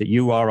setting, is that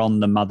you are on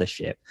the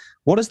mothership.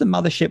 What does the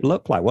mothership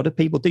look like? What do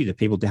people do? Do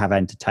people have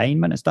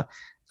entertainment and stuff?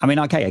 I mean,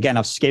 okay, again,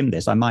 I've skimmed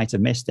this. I might have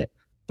missed it.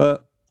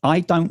 But I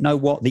don't know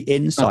what the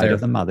inside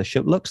of the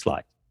mothership looks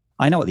like.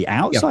 I know what the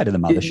outside of the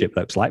mothership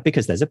looks like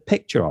because there's a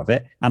picture of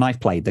it and I've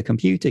played the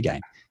computer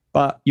game.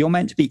 But you're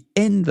meant to be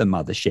in the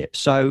mothership.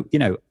 So,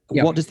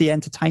 what does the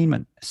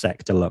entertainment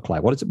sector look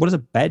like? What does a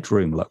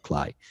bedroom look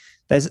like?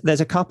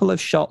 There's a couple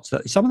of shots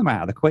that some of them are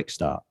out of the quick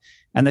start.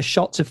 And the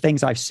shots of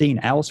things I've seen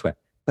elsewhere,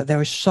 but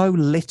there is so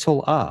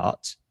little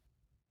art.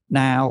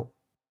 Now,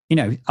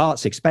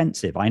 art's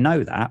expensive. I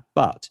know that.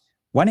 But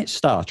when it's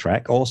Star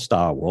Trek or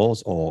Star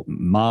Wars or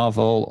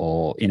Marvel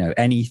or,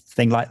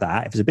 anything like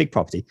that, if it's a big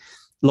property,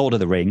 Lord of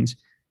the Rings,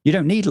 you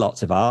don't need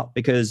lots of art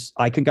because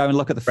I can go and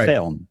look at the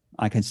film.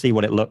 I can see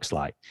what it looks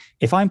like.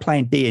 If I'm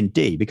playing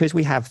D&D, because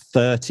we have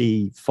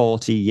 30,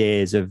 40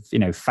 years of,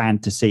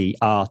 fantasy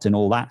art and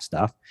all that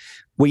stuff,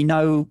 we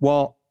know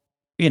what,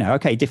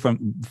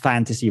 different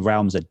fantasy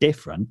realms are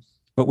different,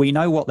 but we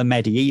know what the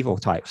medieval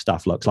type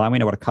stuff looks like. We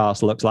know what a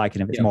castle looks like.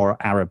 And if it's more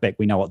Arabic,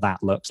 we know what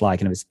that looks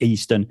like. And if it's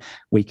Eastern,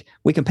 we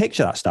can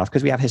picture that stuff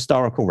because we have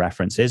historical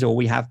references or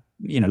we have,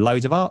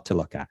 loads of art to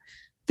look at.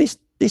 This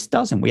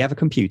doesn't. We have a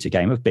computer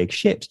game of big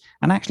ships.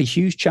 And actually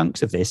huge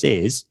chunks of this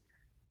is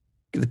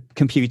the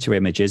computer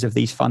images of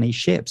these funny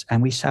ships.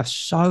 And we have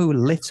so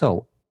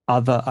little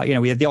other,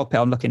 we have the odd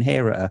I'm looking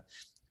here at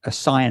a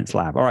science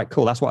lab. All right,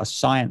 cool. That's what a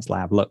science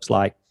lab looks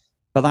like.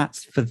 But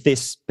that's for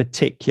this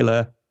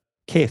particular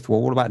kith.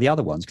 Well, what about the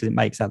other ones? Because it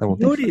makes that the whole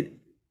thing.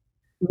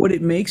 What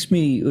it makes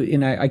me,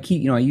 and I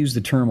keep, I use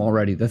the term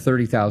already, the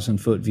 30,000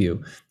 foot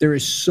view. There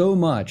is so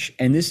much,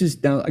 and this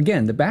is now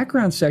again, the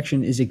background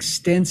section is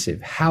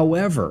extensive.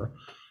 However,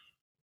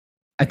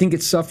 I think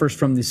it suffers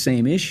from the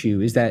same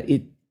issue, is that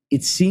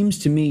it seems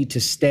to me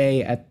to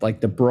stay at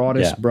like the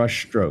broadest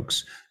brush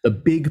strokes, the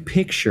big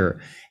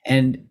picture,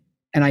 and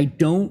I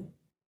don't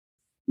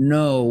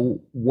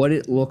know what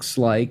it looks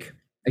like.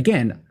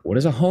 Again, what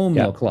does a home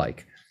look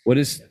like? What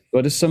does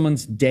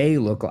someone's day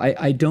look like?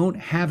 I don't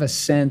have a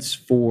sense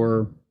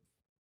for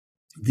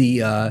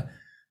the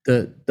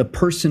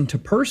person to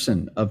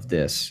person of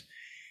this,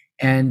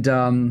 and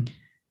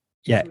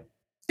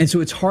and so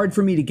it's hard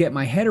for me to get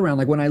my head around.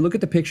 Like when I look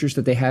at the pictures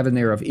that they have in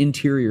there of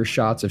interior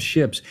shots of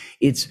ships,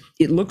 it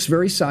looks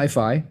very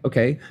sci-fi.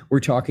 Okay, we're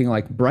talking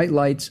like bright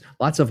lights,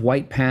 lots of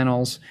white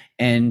panels,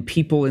 and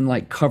people in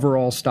like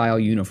coverall style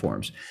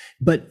uniforms.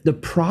 But the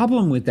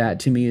problem with that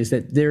to me is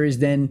that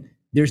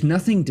there's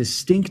nothing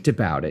distinct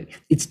about it.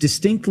 It's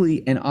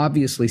distinctly and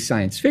obviously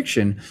science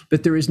fiction,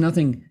 but there is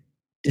nothing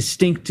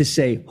distinct to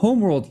say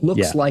Homeworld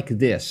looks like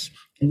this,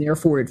 and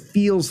therefore it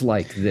feels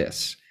like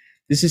this.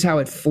 This is how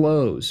it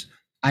flows.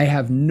 I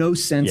have no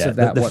sense of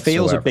that whatsoever. The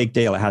feel's a big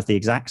deal. It has the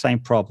exact same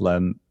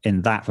problem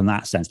from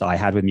that sense that I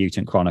had with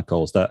Mutant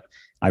Chronicles, that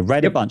I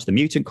read a bunch of the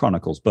Mutant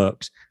Chronicles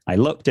books. I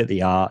looked at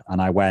the art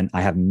and I went,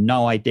 I have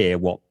no idea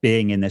what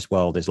being in this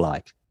world is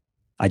like.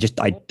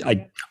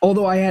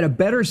 Although I had a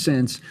better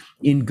sense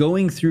in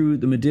going through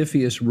the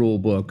Modiphius rule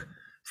book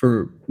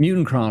for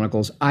Mutant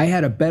Chronicles, I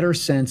had a better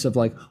sense of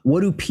like,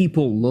 what do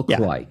people look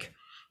like,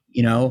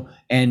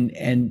 and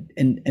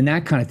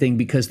that kind of thing,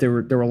 because there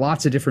were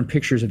lots of different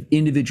pictures of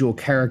individual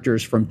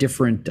characters from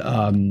different,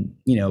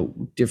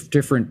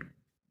 different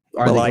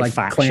like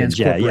factions, clans,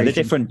 the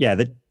different,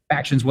 the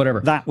factions, whatever.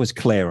 That was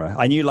clearer.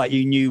 I knew, like,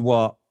 you knew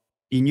what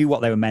you knew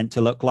what they were meant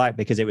to look like,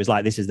 because it was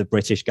like, this is the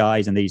British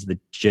guys and these are the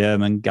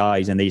German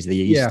guys and these are the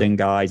Eastern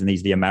guys and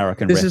these are the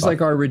American. This is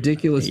like our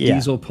ridiculous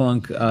diesel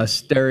punk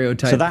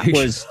stereotype. So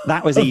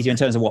that was easier in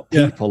terms of what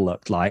people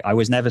looked like. I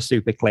was never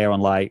super clear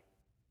on like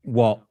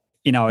what,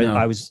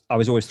 I was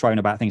always thrown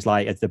about things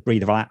like the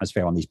breathable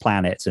atmosphere on these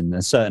planets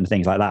and certain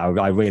things like that.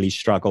 I really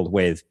struggled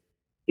with.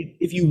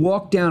 If you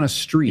walk down a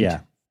street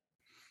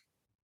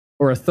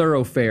or a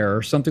thoroughfare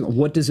or something,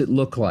 what does it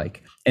look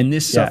like? And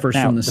this suffers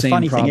from the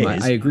same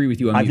problem. I agree with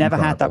you. I've never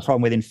had that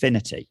problem with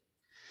Infinity.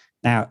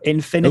 Now,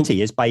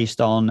 Infinity is based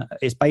on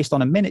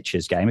a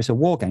miniatures game. It's a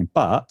war game,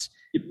 but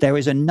there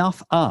is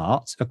enough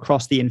art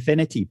across the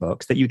Infinity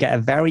books that you get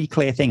a very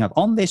clear thing of,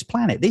 on this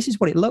planet, this is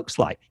what it looks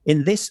like.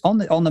 In this, on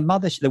the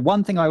mothership, the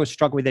one thing I always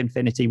struggled with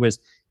Infinity was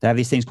they have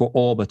these things called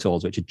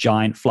orbitals, which are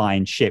giant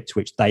flying ships,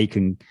 which they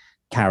can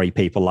carry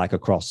people like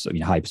across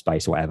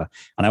hyperspace or whatever.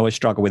 And I always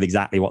struggle with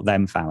exactly what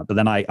them found. But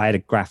then I had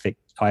it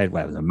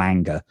was a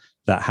manga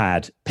that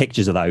had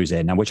pictures of those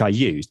in, and which I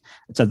used.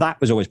 So that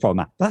was always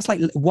problematic. But that's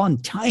like one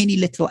tiny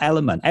little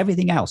element.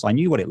 Everything else, I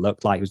knew what it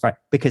looked like. It was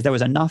because there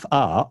was enough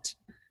art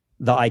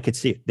that I could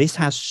see. This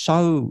has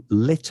so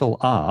little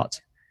art.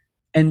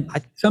 And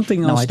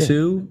something else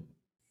too.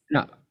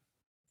 Now,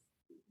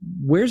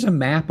 where's a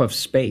map of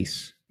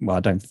space? Well,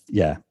 I don't.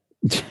 Yeah.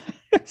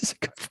 It's a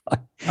good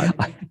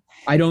one.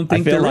 I don't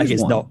think I feel like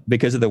it's not,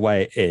 because of the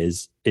way it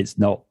is, it's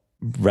not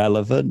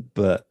relevant,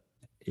 but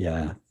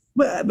yeah.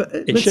 But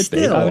it should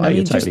still, be. Oh, no,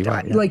 you're totally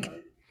right. Yeah. Like,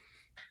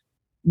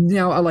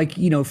 now, like,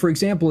 for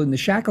example, in the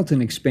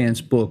Shackleton Expanse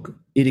book,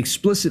 it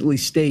explicitly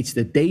states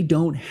that they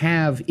don't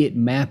have it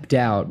mapped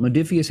out.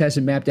 Modiphius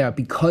hasn't mapped out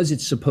because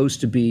it's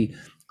supposed to be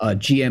a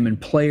GM and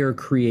player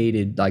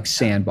created like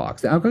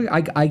sandbox.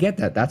 I get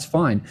that. That's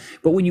fine.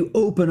 But when you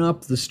open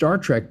up the Star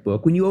Trek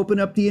book, when you open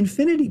up the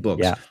Infinity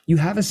books, you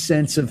have a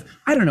sense of,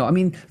 I don't know. I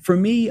mean, for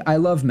me, I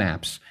love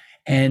maps.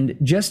 And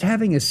just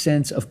having a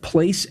sense of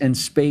place and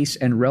space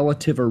and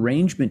relative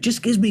arrangement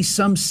just gives me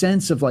some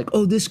sense of like,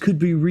 oh, this could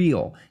be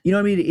real. You know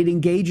what I mean? It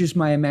engages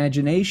my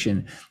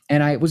imagination.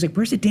 And I was like,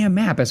 where's the damn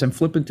map as I'm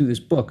flipping through this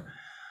book?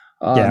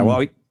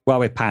 While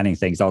we're panning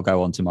things, I'll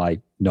go on to my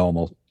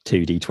normal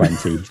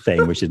 2D20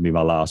 thing, which is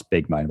my last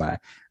big moan about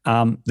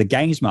it. The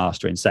games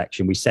mastering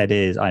section we said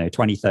is,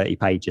 20, 30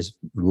 pages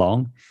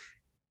long.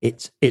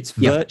 It's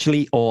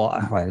virtually,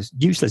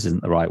 useless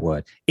isn't the right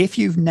word. If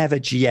you've never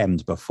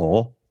GM'd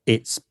before,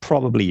 it's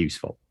probably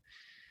useful.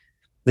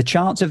 The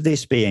chance of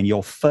this being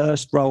your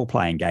first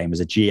role-playing game as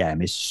a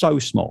GM is so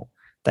small.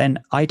 Then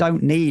I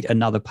don't need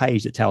another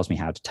page that tells me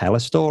how to tell a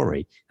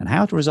story and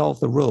how to resolve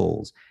the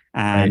rules.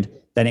 And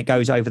then it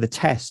goes over the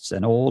tests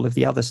and all of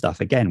the other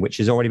stuff again, which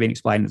has already been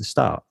explained at the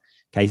start.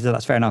 Okay, so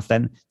that's fair enough.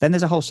 Then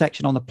there's a whole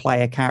section on the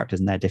player characters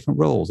and their different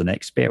rules and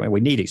experience. We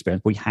need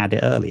experience. We had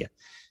it earlier.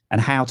 And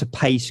how to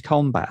pace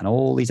combat and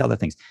all these other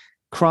things.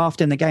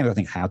 Craft in the game, I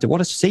think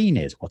what a scene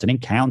is, what an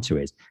encounter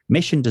is,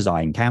 mission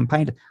design,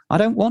 campaign. I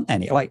don't want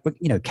any,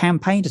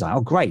 campaign design. Oh,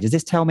 great. Does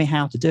this tell me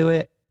how to do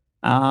it?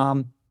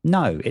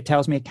 No, it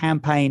tells me a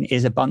campaign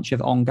is a bunch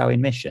of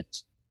ongoing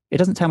missions. It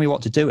doesn't tell me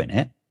what to do in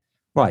it.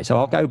 Right, so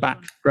I'll go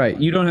back. Right,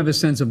 you don't have a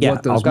sense of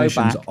what those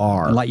missions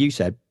are. And like you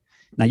said,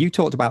 now you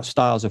talked about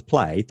styles of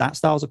play. That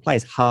styles of play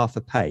is half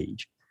a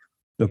page.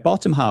 The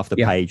bottom half of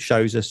the page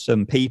shows us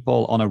some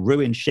people on a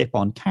ruined ship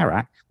on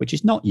Karak, which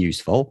is not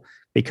useful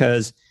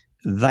because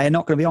they're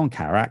not going to be on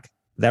Karak.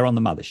 They're on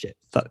the mothership.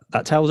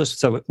 That tells us,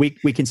 so we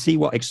can see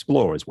what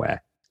explorers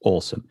wear.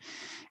 Awesome.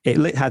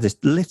 It has this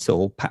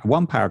little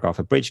one paragraph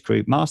of bridge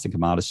crew, master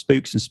commander,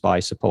 spooks and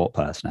spies, support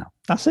personnel.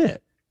 That's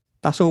it.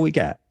 That's all we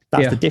get.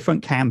 That's the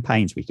different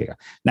campaigns we get.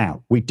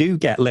 Now, we do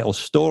get little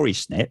story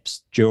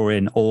snips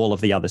during all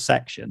of the other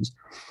sections.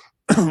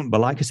 But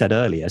like I said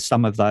earlier,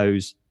 some of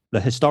those,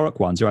 the historic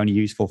ones, are only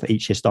useful for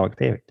each historic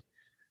period.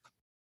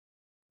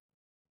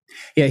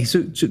 Yeah,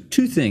 so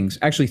two things,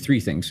 actually three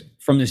things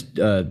from this,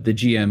 the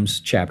GM's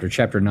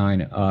chapter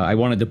 9. I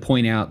wanted to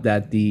point out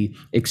that the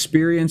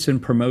experience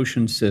and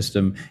promotion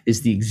system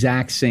is the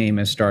exact same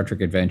as Star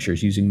Trek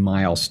Adventures, using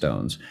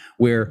milestones,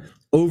 where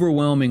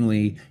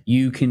overwhelmingly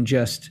you can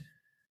just,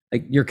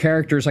 like, your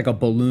character is like a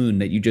balloon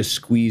that you just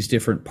squeeze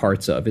different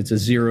parts of. It's a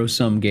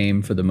zero-sum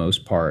game for the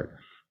most part,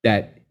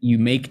 that you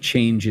make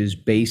changes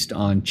based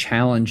on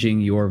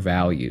challenging your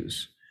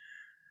values.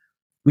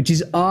 Which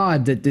is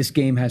odd that this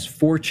game has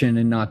fortune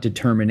and not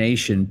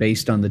determination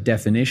based on the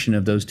definition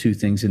of those two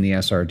things in the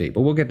SRD,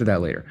 but we'll get to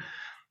that later.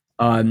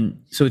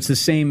 So it's the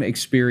same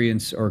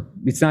experience, or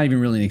it's not even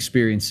really an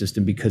experience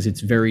system, because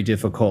it's very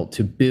difficult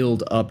to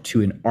build up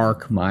to an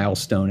arc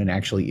milestone and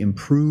actually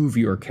improve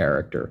your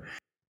character.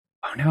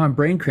 Oh, now I'm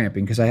brain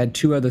cramping because I had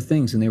two other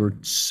things and they were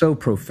so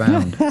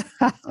profound.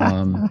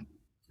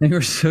 They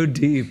were so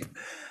deep.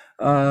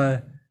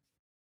 I'd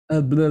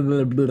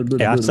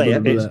say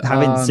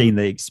having seen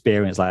the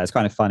experience, like, it's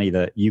kind of funny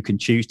that you can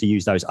choose to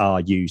use those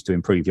RUs to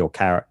improve your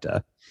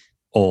character,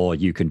 or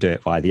you can do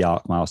it via the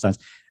arc milestones.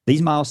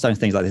 These milestones,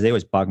 things like this, they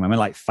always bug me. I mean,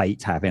 like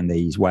Fate having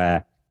these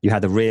where you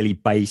had the really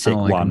basic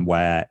one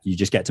where you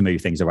just get to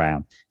move things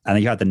around, and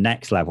then you had the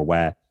next level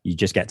where You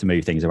just get to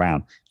move things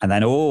around. And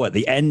then, at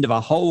the end of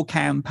a whole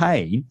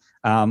campaign,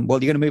 well, you're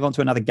going to move on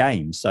to another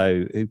game.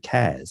 So who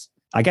cares?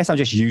 I guess I'm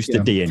just used to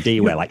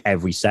D&D where like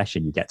every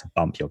session you get to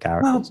bump your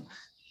characters.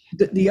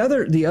 Well, the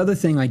other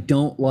thing I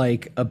don't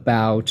like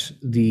about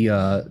the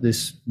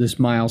this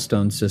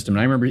milestone system, and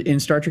I remember in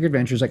Star Trek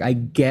Adventures, like I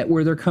get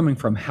where they're coming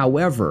from.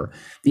 However,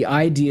 the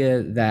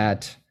idea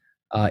that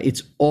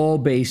it's all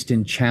based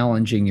in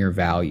challenging your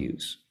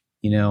values,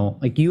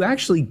 like you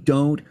actually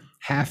don't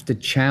have to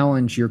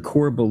challenge your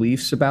core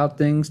beliefs about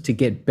things to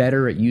get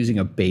better at using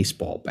a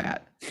baseball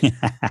bat.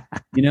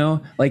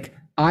 Like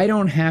I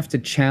don't have to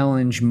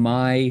challenge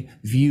my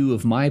view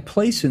of my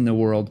place in the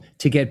world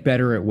to get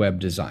better at web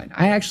design.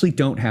 I actually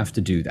don't have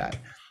to do that.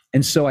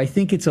 And so I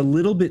think it's a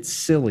little bit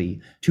silly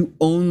to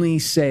only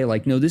say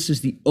like, no, this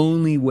is the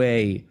only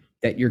way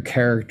that your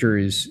character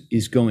is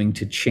going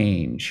to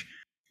change.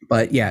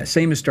 But yeah,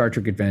 same as Star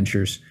Trek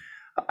Adventures.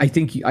 I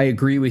think I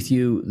agree with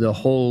you. The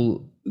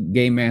whole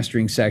game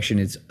mastering section,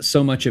 it's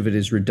so much of it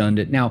is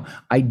redundant. Now,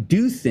 I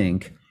do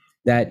think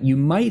that you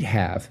might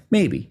have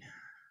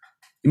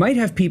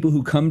people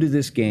who come to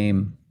this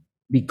game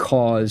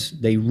because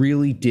they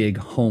really dig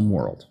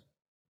Homeworld.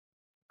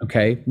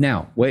 Okay,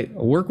 now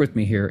work with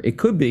me here. It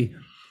could be,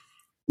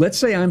 let's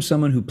say I'm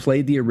someone who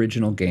played the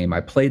original game.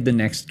 I played the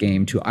next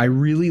game too. I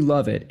really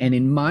love it. And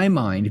in my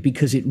mind,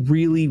 because it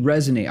really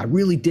resonates, I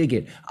really dig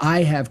it,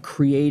 I have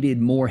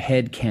created more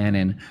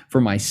headcanon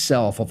for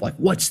myself of like,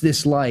 what's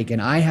this like?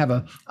 And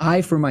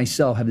I for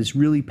myself have this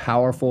really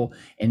powerful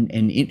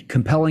and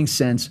compelling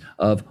sense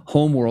of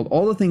Homeworld.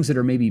 All the things that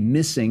are maybe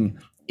missing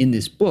in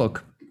this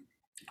book,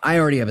 I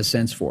already have a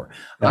sense for.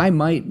 Yeah. I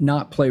might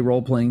not play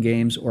role-playing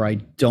games, or I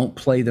don't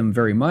play them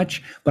very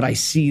much, but I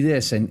see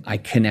this and I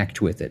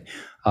connect with it.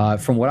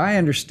 From what I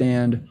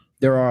understand,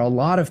 there are a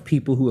lot of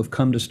people who have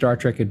come to Star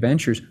Trek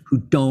Adventures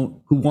who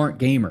aren't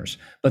gamers,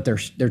 but they're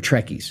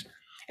Trekkies.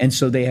 And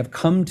so they have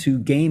come to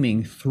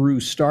gaming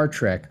through Star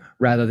Trek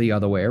rather the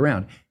other way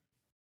around.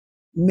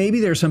 Maybe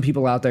there are some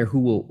people out there who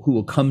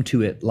will come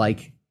to it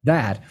like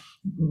that.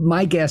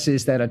 My guess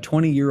is that a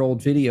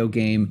 20-year-old video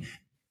game,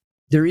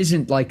 there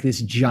isn't like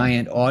this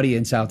giant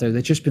audience out there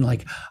that's just been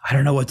like, I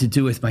don't know what to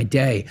do with my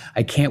day.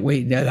 I can't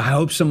wait. I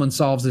hope someone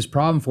solves this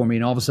problem for me.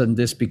 And all of a sudden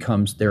this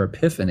becomes their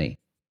epiphany.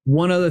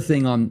 One other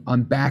thing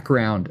on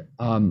background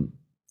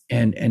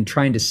and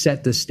trying to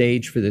set the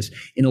stage for this,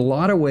 in a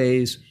lot of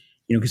ways,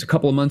 because a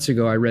couple of months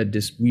ago I read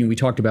this, we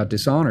talked about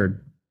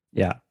Dishonored.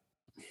 Yeah.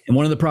 And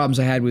one of the problems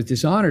I had with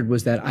Dishonored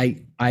was that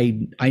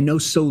I know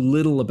so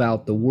little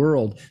about the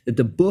world that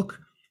the book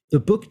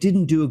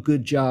didn't do a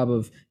good job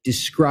of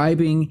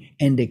describing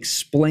and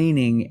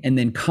explaining and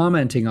then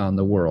commenting on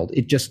the world.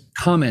 It just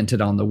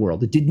commented on the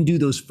world. It didn't do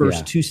those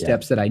first two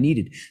steps that I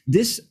needed.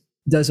 This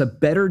does a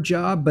better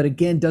job, but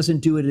again,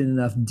 doesn't do it in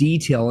enough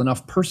detail,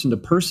 enough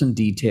person-to-person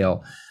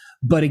detail.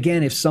 But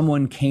again, if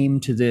someone came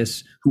to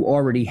this who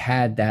already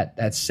had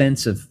that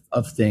sense of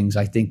things,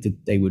 I think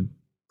that they would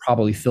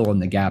probably fill in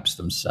the gaps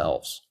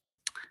themselves.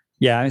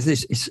 Yeah,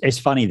 it's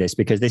funny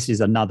because this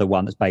is another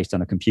one that's based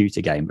on a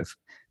computer game.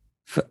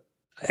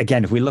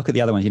 Again, if we look at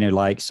the other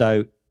ones,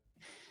 so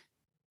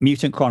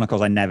Mutant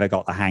Chronicles, I never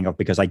got the hang of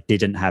because I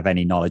didn't have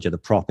any knowledge of the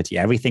property.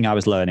 Everything I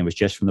was learning was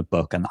just from the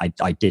book, and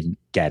I didn't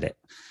get it.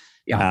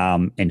 Yeah.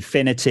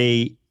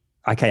 Infinity,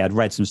 okay, I'd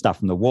read some stuff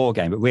from the war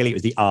game, but really it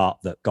was the art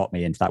that got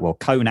me into that world.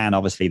 Conan,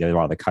 obviously, there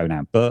are the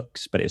Conan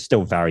books, but it's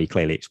still very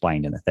clearly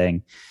explained in the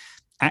thing.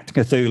 Act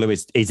of Cthulhu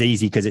is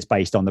easy because it's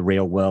based on the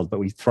real world, but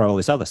we throw all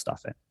this other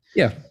stuff in.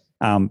 Yeah.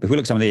 If we look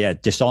at some of the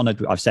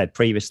Dishonored, I've said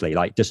previously,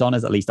 like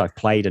Dishonored, at least I've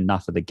played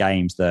enough of the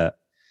games that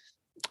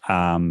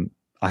I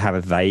have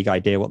a vague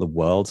idea what the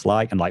world's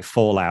like. And like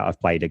Fallout, I've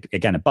played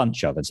again a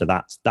bunch of, and so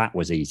that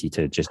was easy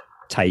to just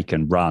take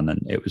and run,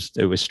 and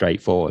it was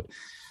straightforward.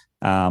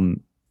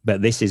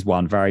 But this is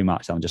one very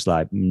much I'm just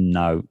like,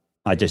 no,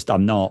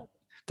 I'm not.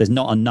 There's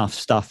not enough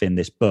stuff in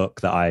this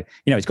book that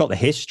it's got the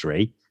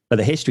history, but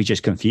the history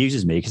just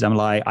confuses me because I'm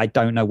like, I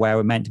don't know where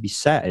we're meant to be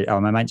set.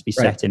 Am I meant to be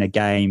set in a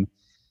game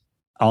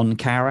on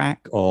Karak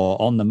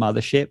or on the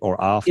mothership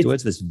or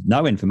afterwards? There's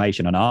no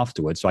information on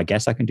afterwards, so I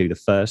guess I can do the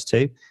first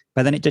two,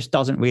 but then it just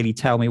doesn't really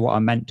tell me what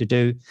I'm meant to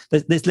do.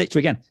 There's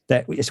literally, again,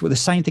 it's the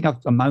same thing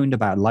I've moaned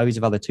about loads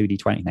of other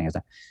 2D20 things.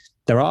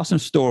 There are some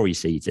story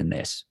seeds in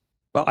this,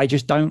 but I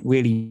just don't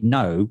really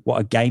know what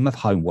a game of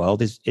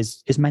Homeworld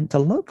is meant to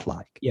look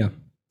like. Yeah.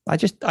 I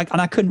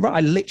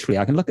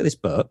can look at this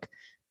book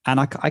and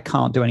I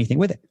can't do anything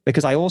with it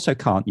because I also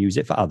can't use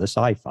it for other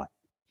sci-fi.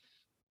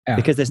 Yeah.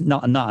 Because there's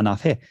not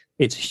enough here.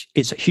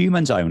 It's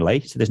humans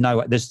only, so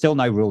there's still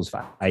no rules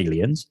for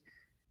aliens.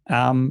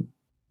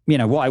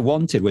 What I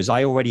wanted was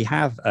I already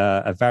have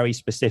a very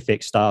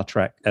specific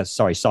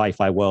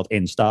sci-fi world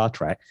in Star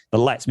Trek that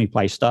lets me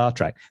play Star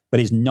Trek, but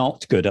is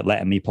not good at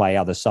letting me play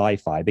other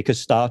sci-fi because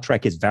Star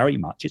Trek is very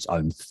much its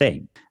own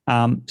thing.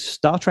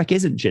 Star Trek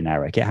isn't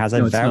generic. It has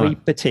a very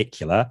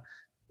particular,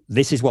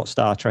 this is what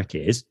Star Trek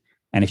is.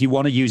 And if you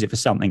want to use it for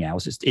something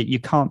else, you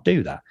can't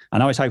do that.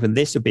 And I was hoping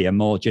this would be a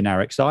more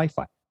generic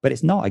sci-fi, but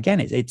it's not.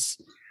 Again, it's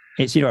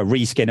It's, a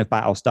reskin of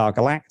Battlestar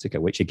Galactica,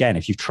 which again,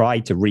 if you've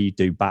tried to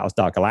redo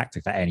Battlestar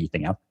Galactica for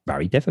anything else,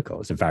 very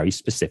difficult. It's a very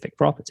specific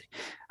property.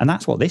 And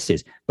that's what this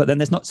is. But then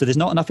there's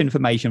not enough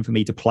information for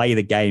me to play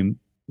the game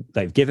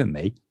they've given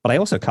me, but I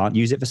also can't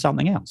use it for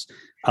something else.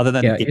 Other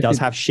than it does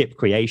have ship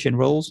creation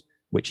rules,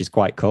 which is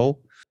quite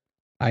cool.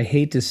 I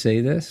hate to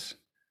say this,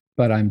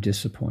 but I'm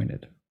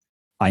disappointed.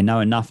 I know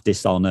enough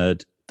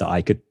Dishonored that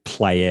I could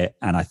play it,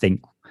 and I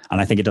think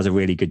it does a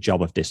really good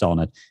job of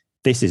Dishonored.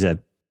 This is a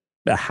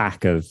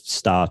hack of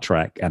Star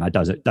Trek, and I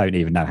don't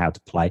even know how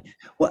to play.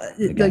 Well,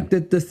 like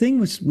the thing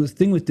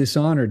with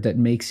Dishonored that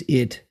makes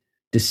it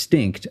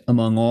distinct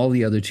among all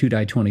the other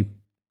 2-die-20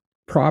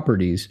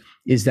 properties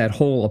is that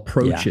whole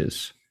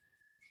approaches.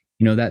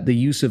 Yeah. That the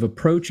use of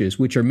approaches,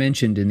 which are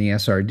mentioned in the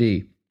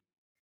SRD.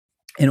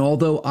 And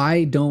although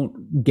I don't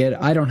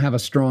have a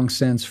strong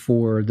sense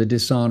for the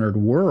Dishonored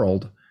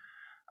world,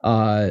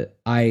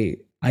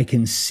 I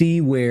can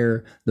see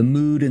where the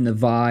mood and the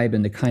vibe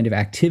and the kind of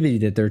activity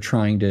that they're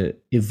trying to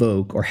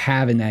evoke or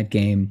have in that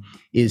game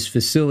is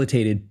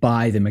facilitated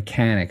by the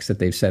mechanics that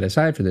they've set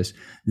aside for this.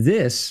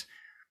 This,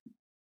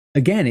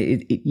 again,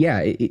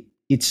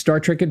 it's Star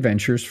Trek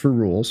Adventures for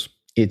rules.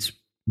 It's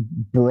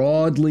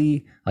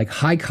broadly, like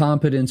high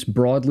competence,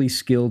 broadly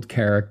skilled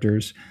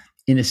characters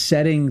in a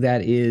setting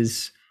that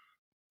is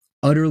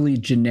utterly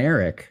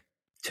generic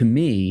to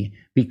me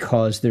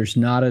because there's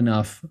not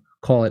enough,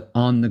 call it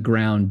on the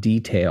ground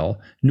detail,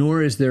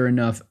 nor is there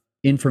enough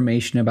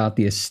information about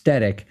the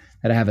aesthetic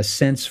that I have a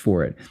sense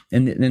for it.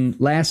 And then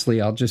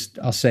lastly, I'll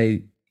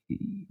say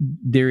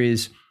there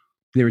is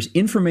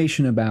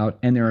information about,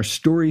 and there are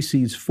story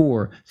seeds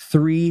for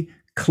 3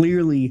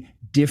 clearly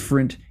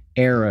different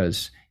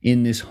eras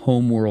in this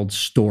homeworld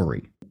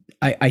story.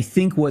 I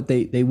think what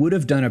they would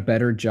have done a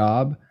better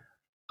job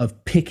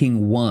of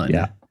picking one.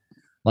 Yeah.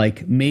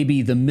 Like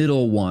maybe the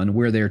middle one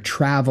where they're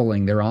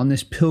traveling, they're on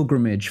this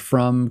pilgrimage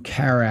from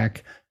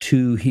Karak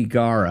to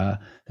Higara.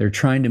 They're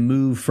trying to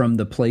move from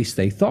the place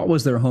they thought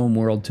was their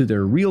homeworld to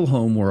their real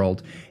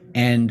homeworld.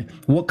 And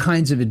what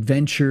kinds of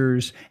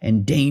adventures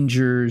and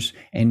dangers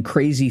and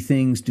crazy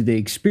things do they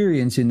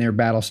experience in their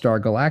Battlestar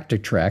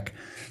Galactica trek?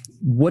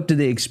 What do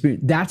they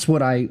experience? That's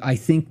what I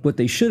think what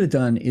they should have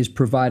done is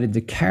provided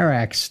the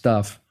Karak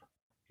stuff,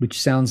 which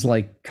sounds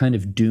like kind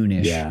of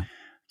Dune-ish. Yeah.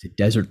 It's a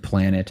desert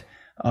planet.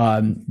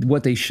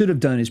 What they should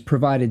have done is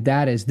provided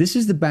that as this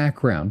is the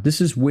background.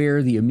 This is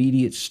where the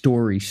immediate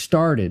story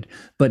started,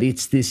 but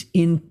it's this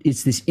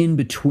in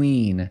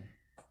between,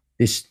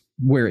 this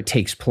where it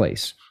takes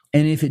place.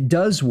 And if it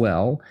does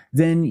well,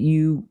 then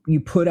you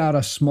put out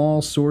a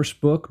small source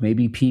book,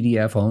 maybe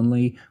PDF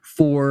only,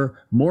 for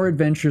more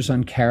adventures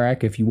on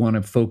Karak if you want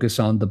to focus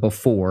on the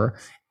before,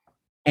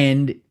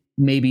 and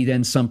maybe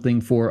then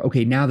something for,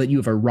 okay, now that you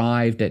have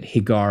arrived at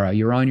Higara,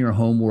 you're on your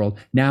homeworld,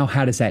 now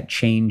how does that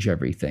change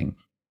everything?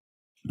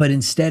 But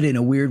instead, in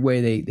a weird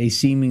way, they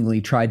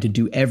seemingly tried to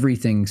do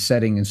everything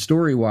setting and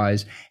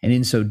story-wise, and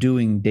in so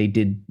doing, they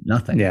did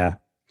nothing. Yeah.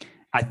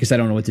 Because I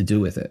don't know what to do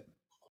with it.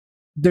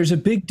 There's a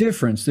big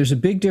difference. There's a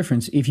big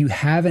difference if you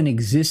have an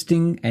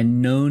existing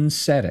and known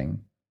setting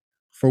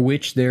for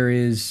which there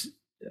is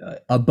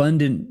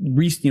abundant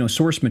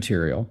source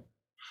material,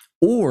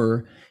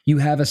 or you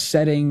have a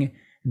setting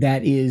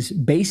that is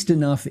based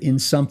enough in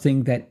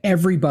something that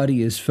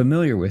everybody is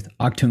familiar with.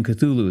 Achtung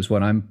Cthulhu is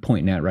what I'm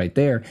pointing at right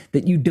there,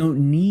 that you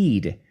don't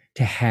need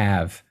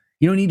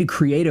to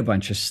create a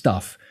bunch of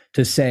stuff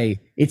to say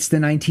it's the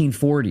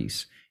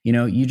 1940s.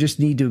 You just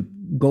need to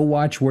go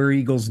watch Where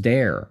Eagles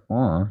Dare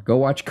or go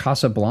watch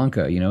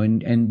Casablanca,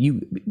 and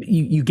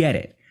you get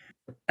it.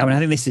 I mean, I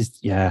think this is,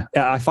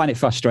 I find it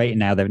frustrating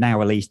now. They've now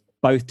released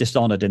both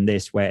Dishonored and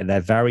this, where they're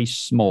very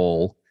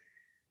small.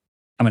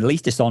 I mean, at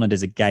least Dishonored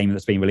is a game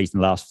that's been released in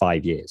the last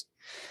 5 years.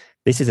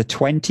 This is a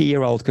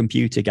 20-year-old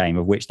computer game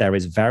of which there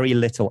is very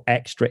little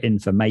extra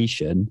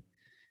information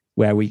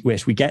where we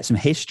get some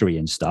history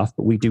and stuff,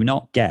 but we do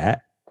not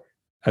get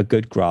a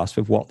good grasp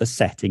of what the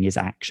setting is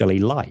actually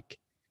like.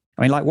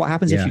 I mean, like what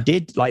happens if you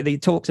did, like they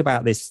talked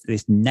about this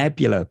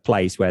nebula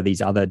place where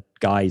these other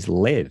guys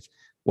live.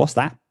 What's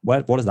that?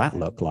 What does that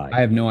look like? I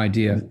have no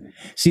idea.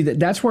 See,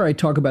 that's where I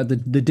talk about the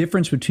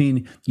difference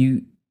between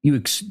you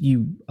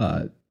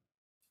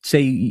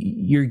say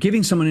you're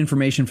giving someone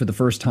information for the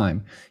first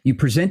time. You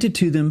present it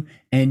to them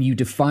and you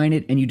define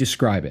it and you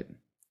describe it.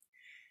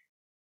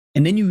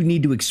 And then you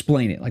need to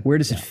explain it. Like, where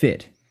does it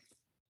fit?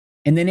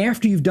 And then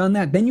after you've done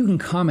that, then you can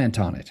comment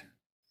on it.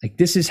 Like,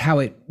 this is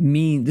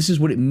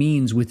what it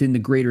means within the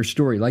greater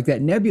story. Like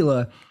that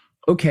nebula,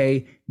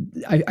 okay,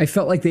 I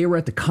felt like they were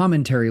at the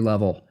commentary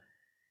level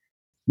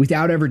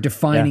without ever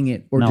defining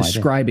it or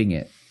describing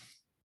it.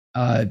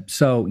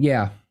 So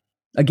yeah,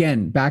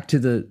 again, back to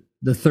the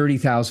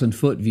 30,000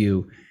 foot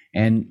view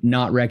and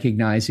not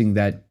recognizing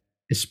that,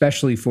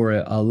 especially for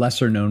a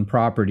lesser known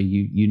property,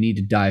 you need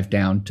to dive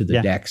down to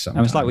the deck sometimes.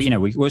 And it's like,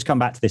 we always come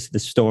back to this, the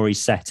story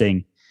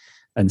setting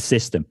and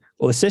system.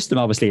 Well, the system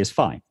obviously is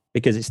fine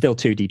because it's still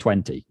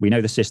 2D20. We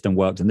know the system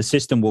works and the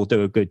system will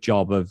do a good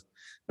job of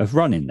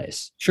running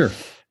this. Sure.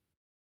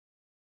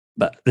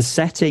 but the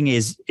setting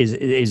is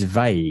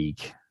vague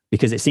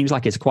because it seems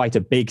like it's quite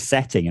a big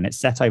setting and it's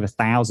set over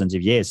thousands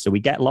of years. So we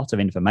get a lot of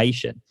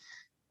information,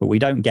 but we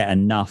don't get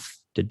enough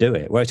to do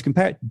it. Whereas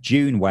compared to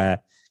Dune, where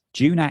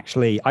Dune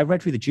actually, I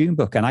read through the Dune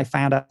book and I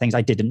found out things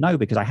I didn't know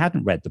because I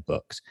hadn't read the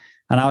books.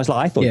 And I was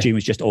like, I thought Dune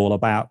was just all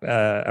about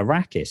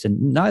Arrakis.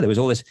 And no, there was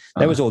all this,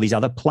 there was all these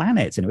other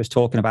planets and it was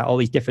talking about all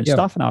these different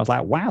stuff. And I was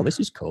like, wow, this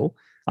is cool.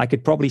 I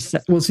could probably,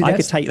 I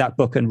could take that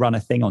book and run a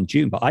thing on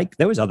Dune, but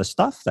there was other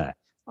stuff there.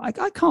 I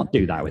can't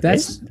do that with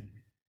this.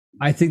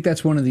 I think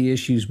that's one of the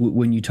issues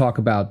when you talk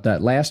about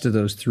that last of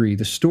those three,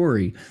 the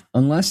story.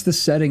 Unless the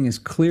setting is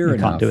clear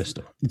enough,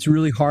 it's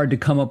really hard to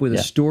come up with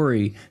a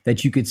story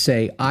that you could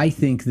say, I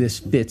think this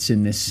fits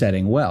in this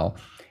setting well.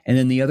 And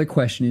then the other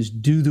question is,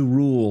 do the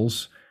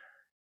rules,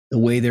 the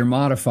way they're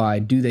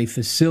modified, do they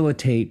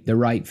facilitate the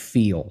right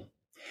feel?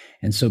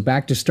 And so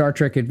back to Star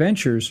Trek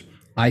Adventures,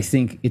 I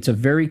think it's a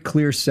very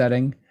clear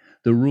setting.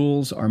 The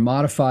rules are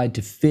modified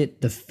to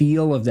fit the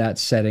feel of that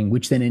setting,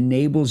 which then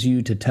enables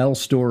you to tell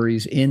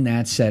stories in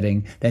that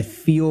setting that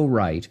feel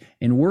right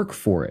and work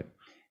for it.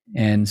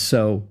 And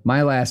so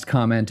my last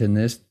comment in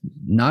this,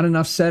 not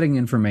enough setting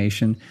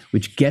information,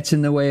 which gets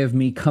in the way of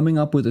me coming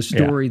up with a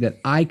story that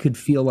I could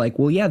feel like,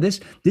 well, yeah, this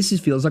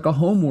feels like a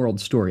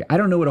homeworld story. I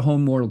don't know what a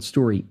homeworld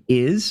story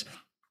is.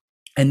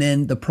 And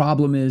then the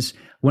problem is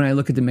when I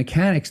look at the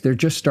mechanics, they're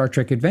just Star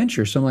Trek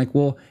Adventure. So I'm like,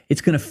 well,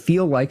 it's going to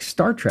feel like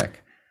Star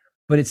Trek.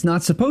 But it's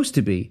not supposed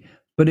to be.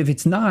 But if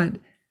it's not,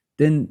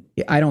 then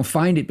I don't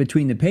find it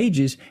between the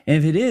pages. And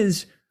if it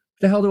is,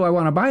 the hell do I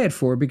want to buy it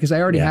for? Because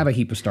I already have a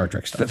heap of Star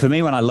Trek stuff. For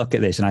me, when I look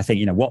at this and I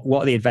think,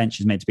 what are the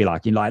adventures meant to be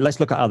like? Let's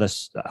look at other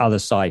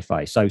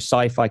sci-fi. So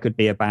sci-fi could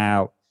be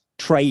about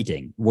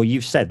trading. Well,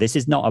 you've said this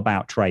is not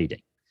about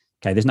trading.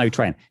 Okay, there's no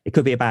trade. It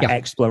could be about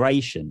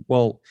exploration.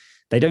 Well,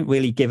 they don't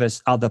really give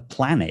us other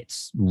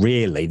planets,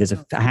 really. There's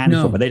a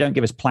handful, but they don't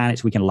give us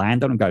planets we can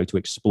land on and go to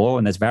explore.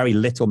 And there's very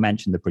little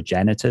mention of the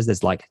progenitors.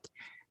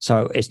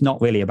 So it's not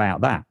really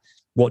about that.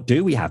 What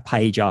do we have?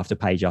 Page after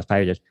page after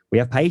page. We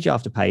have page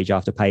after page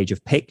after page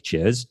of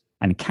pictures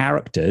and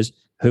characters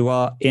who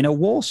are in a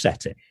war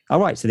setting. All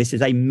right, so this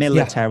is a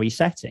military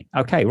setting.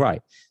 Okay,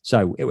 right.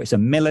 So it's a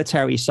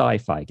military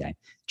sci-fi game.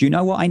 Do you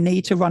know what I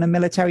need to run a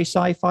military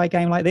sci-fi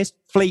game like this?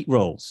 Fleet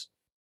rules.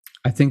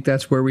 I think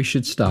that's where we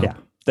should stop. Yeah.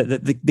 I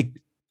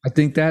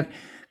think that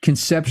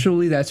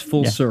conceptually that's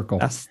full circle.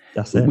 That's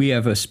it. We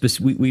have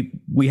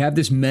we have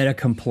this meta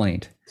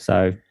complaint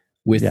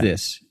with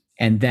this,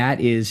 and that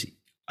is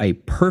a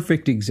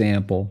perfect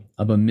example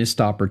of a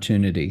missed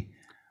opportunity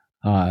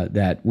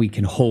that we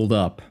can hold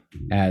up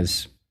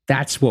as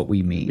that's what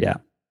we mean. Yeah.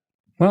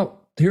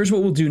 Well, here's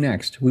what we'll do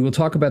next. We will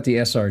talk about the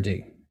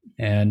SRD,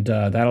 and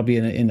that'll be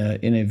in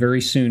a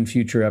very soon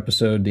future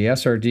episode. The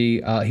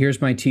SRD.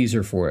 Here's my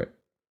teaser for it.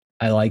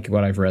 I like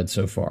what I've read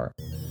so far.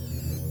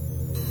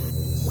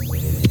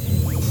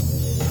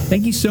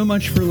 Thank you so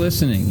much for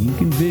listening. You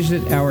can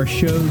visit our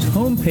show's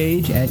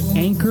homepage at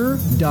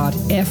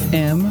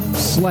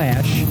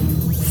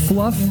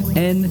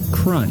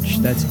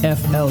anchor.fm/fluffncrunch. That's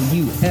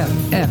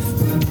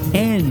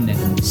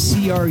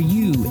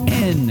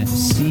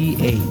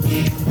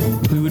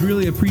FLUFFNCRUNCH. We would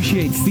really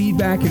appreciate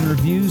feedback and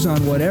reviews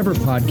on whatever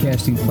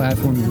podcasting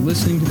platform you're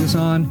listening to this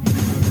on.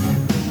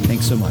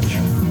 Thanks so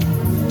much.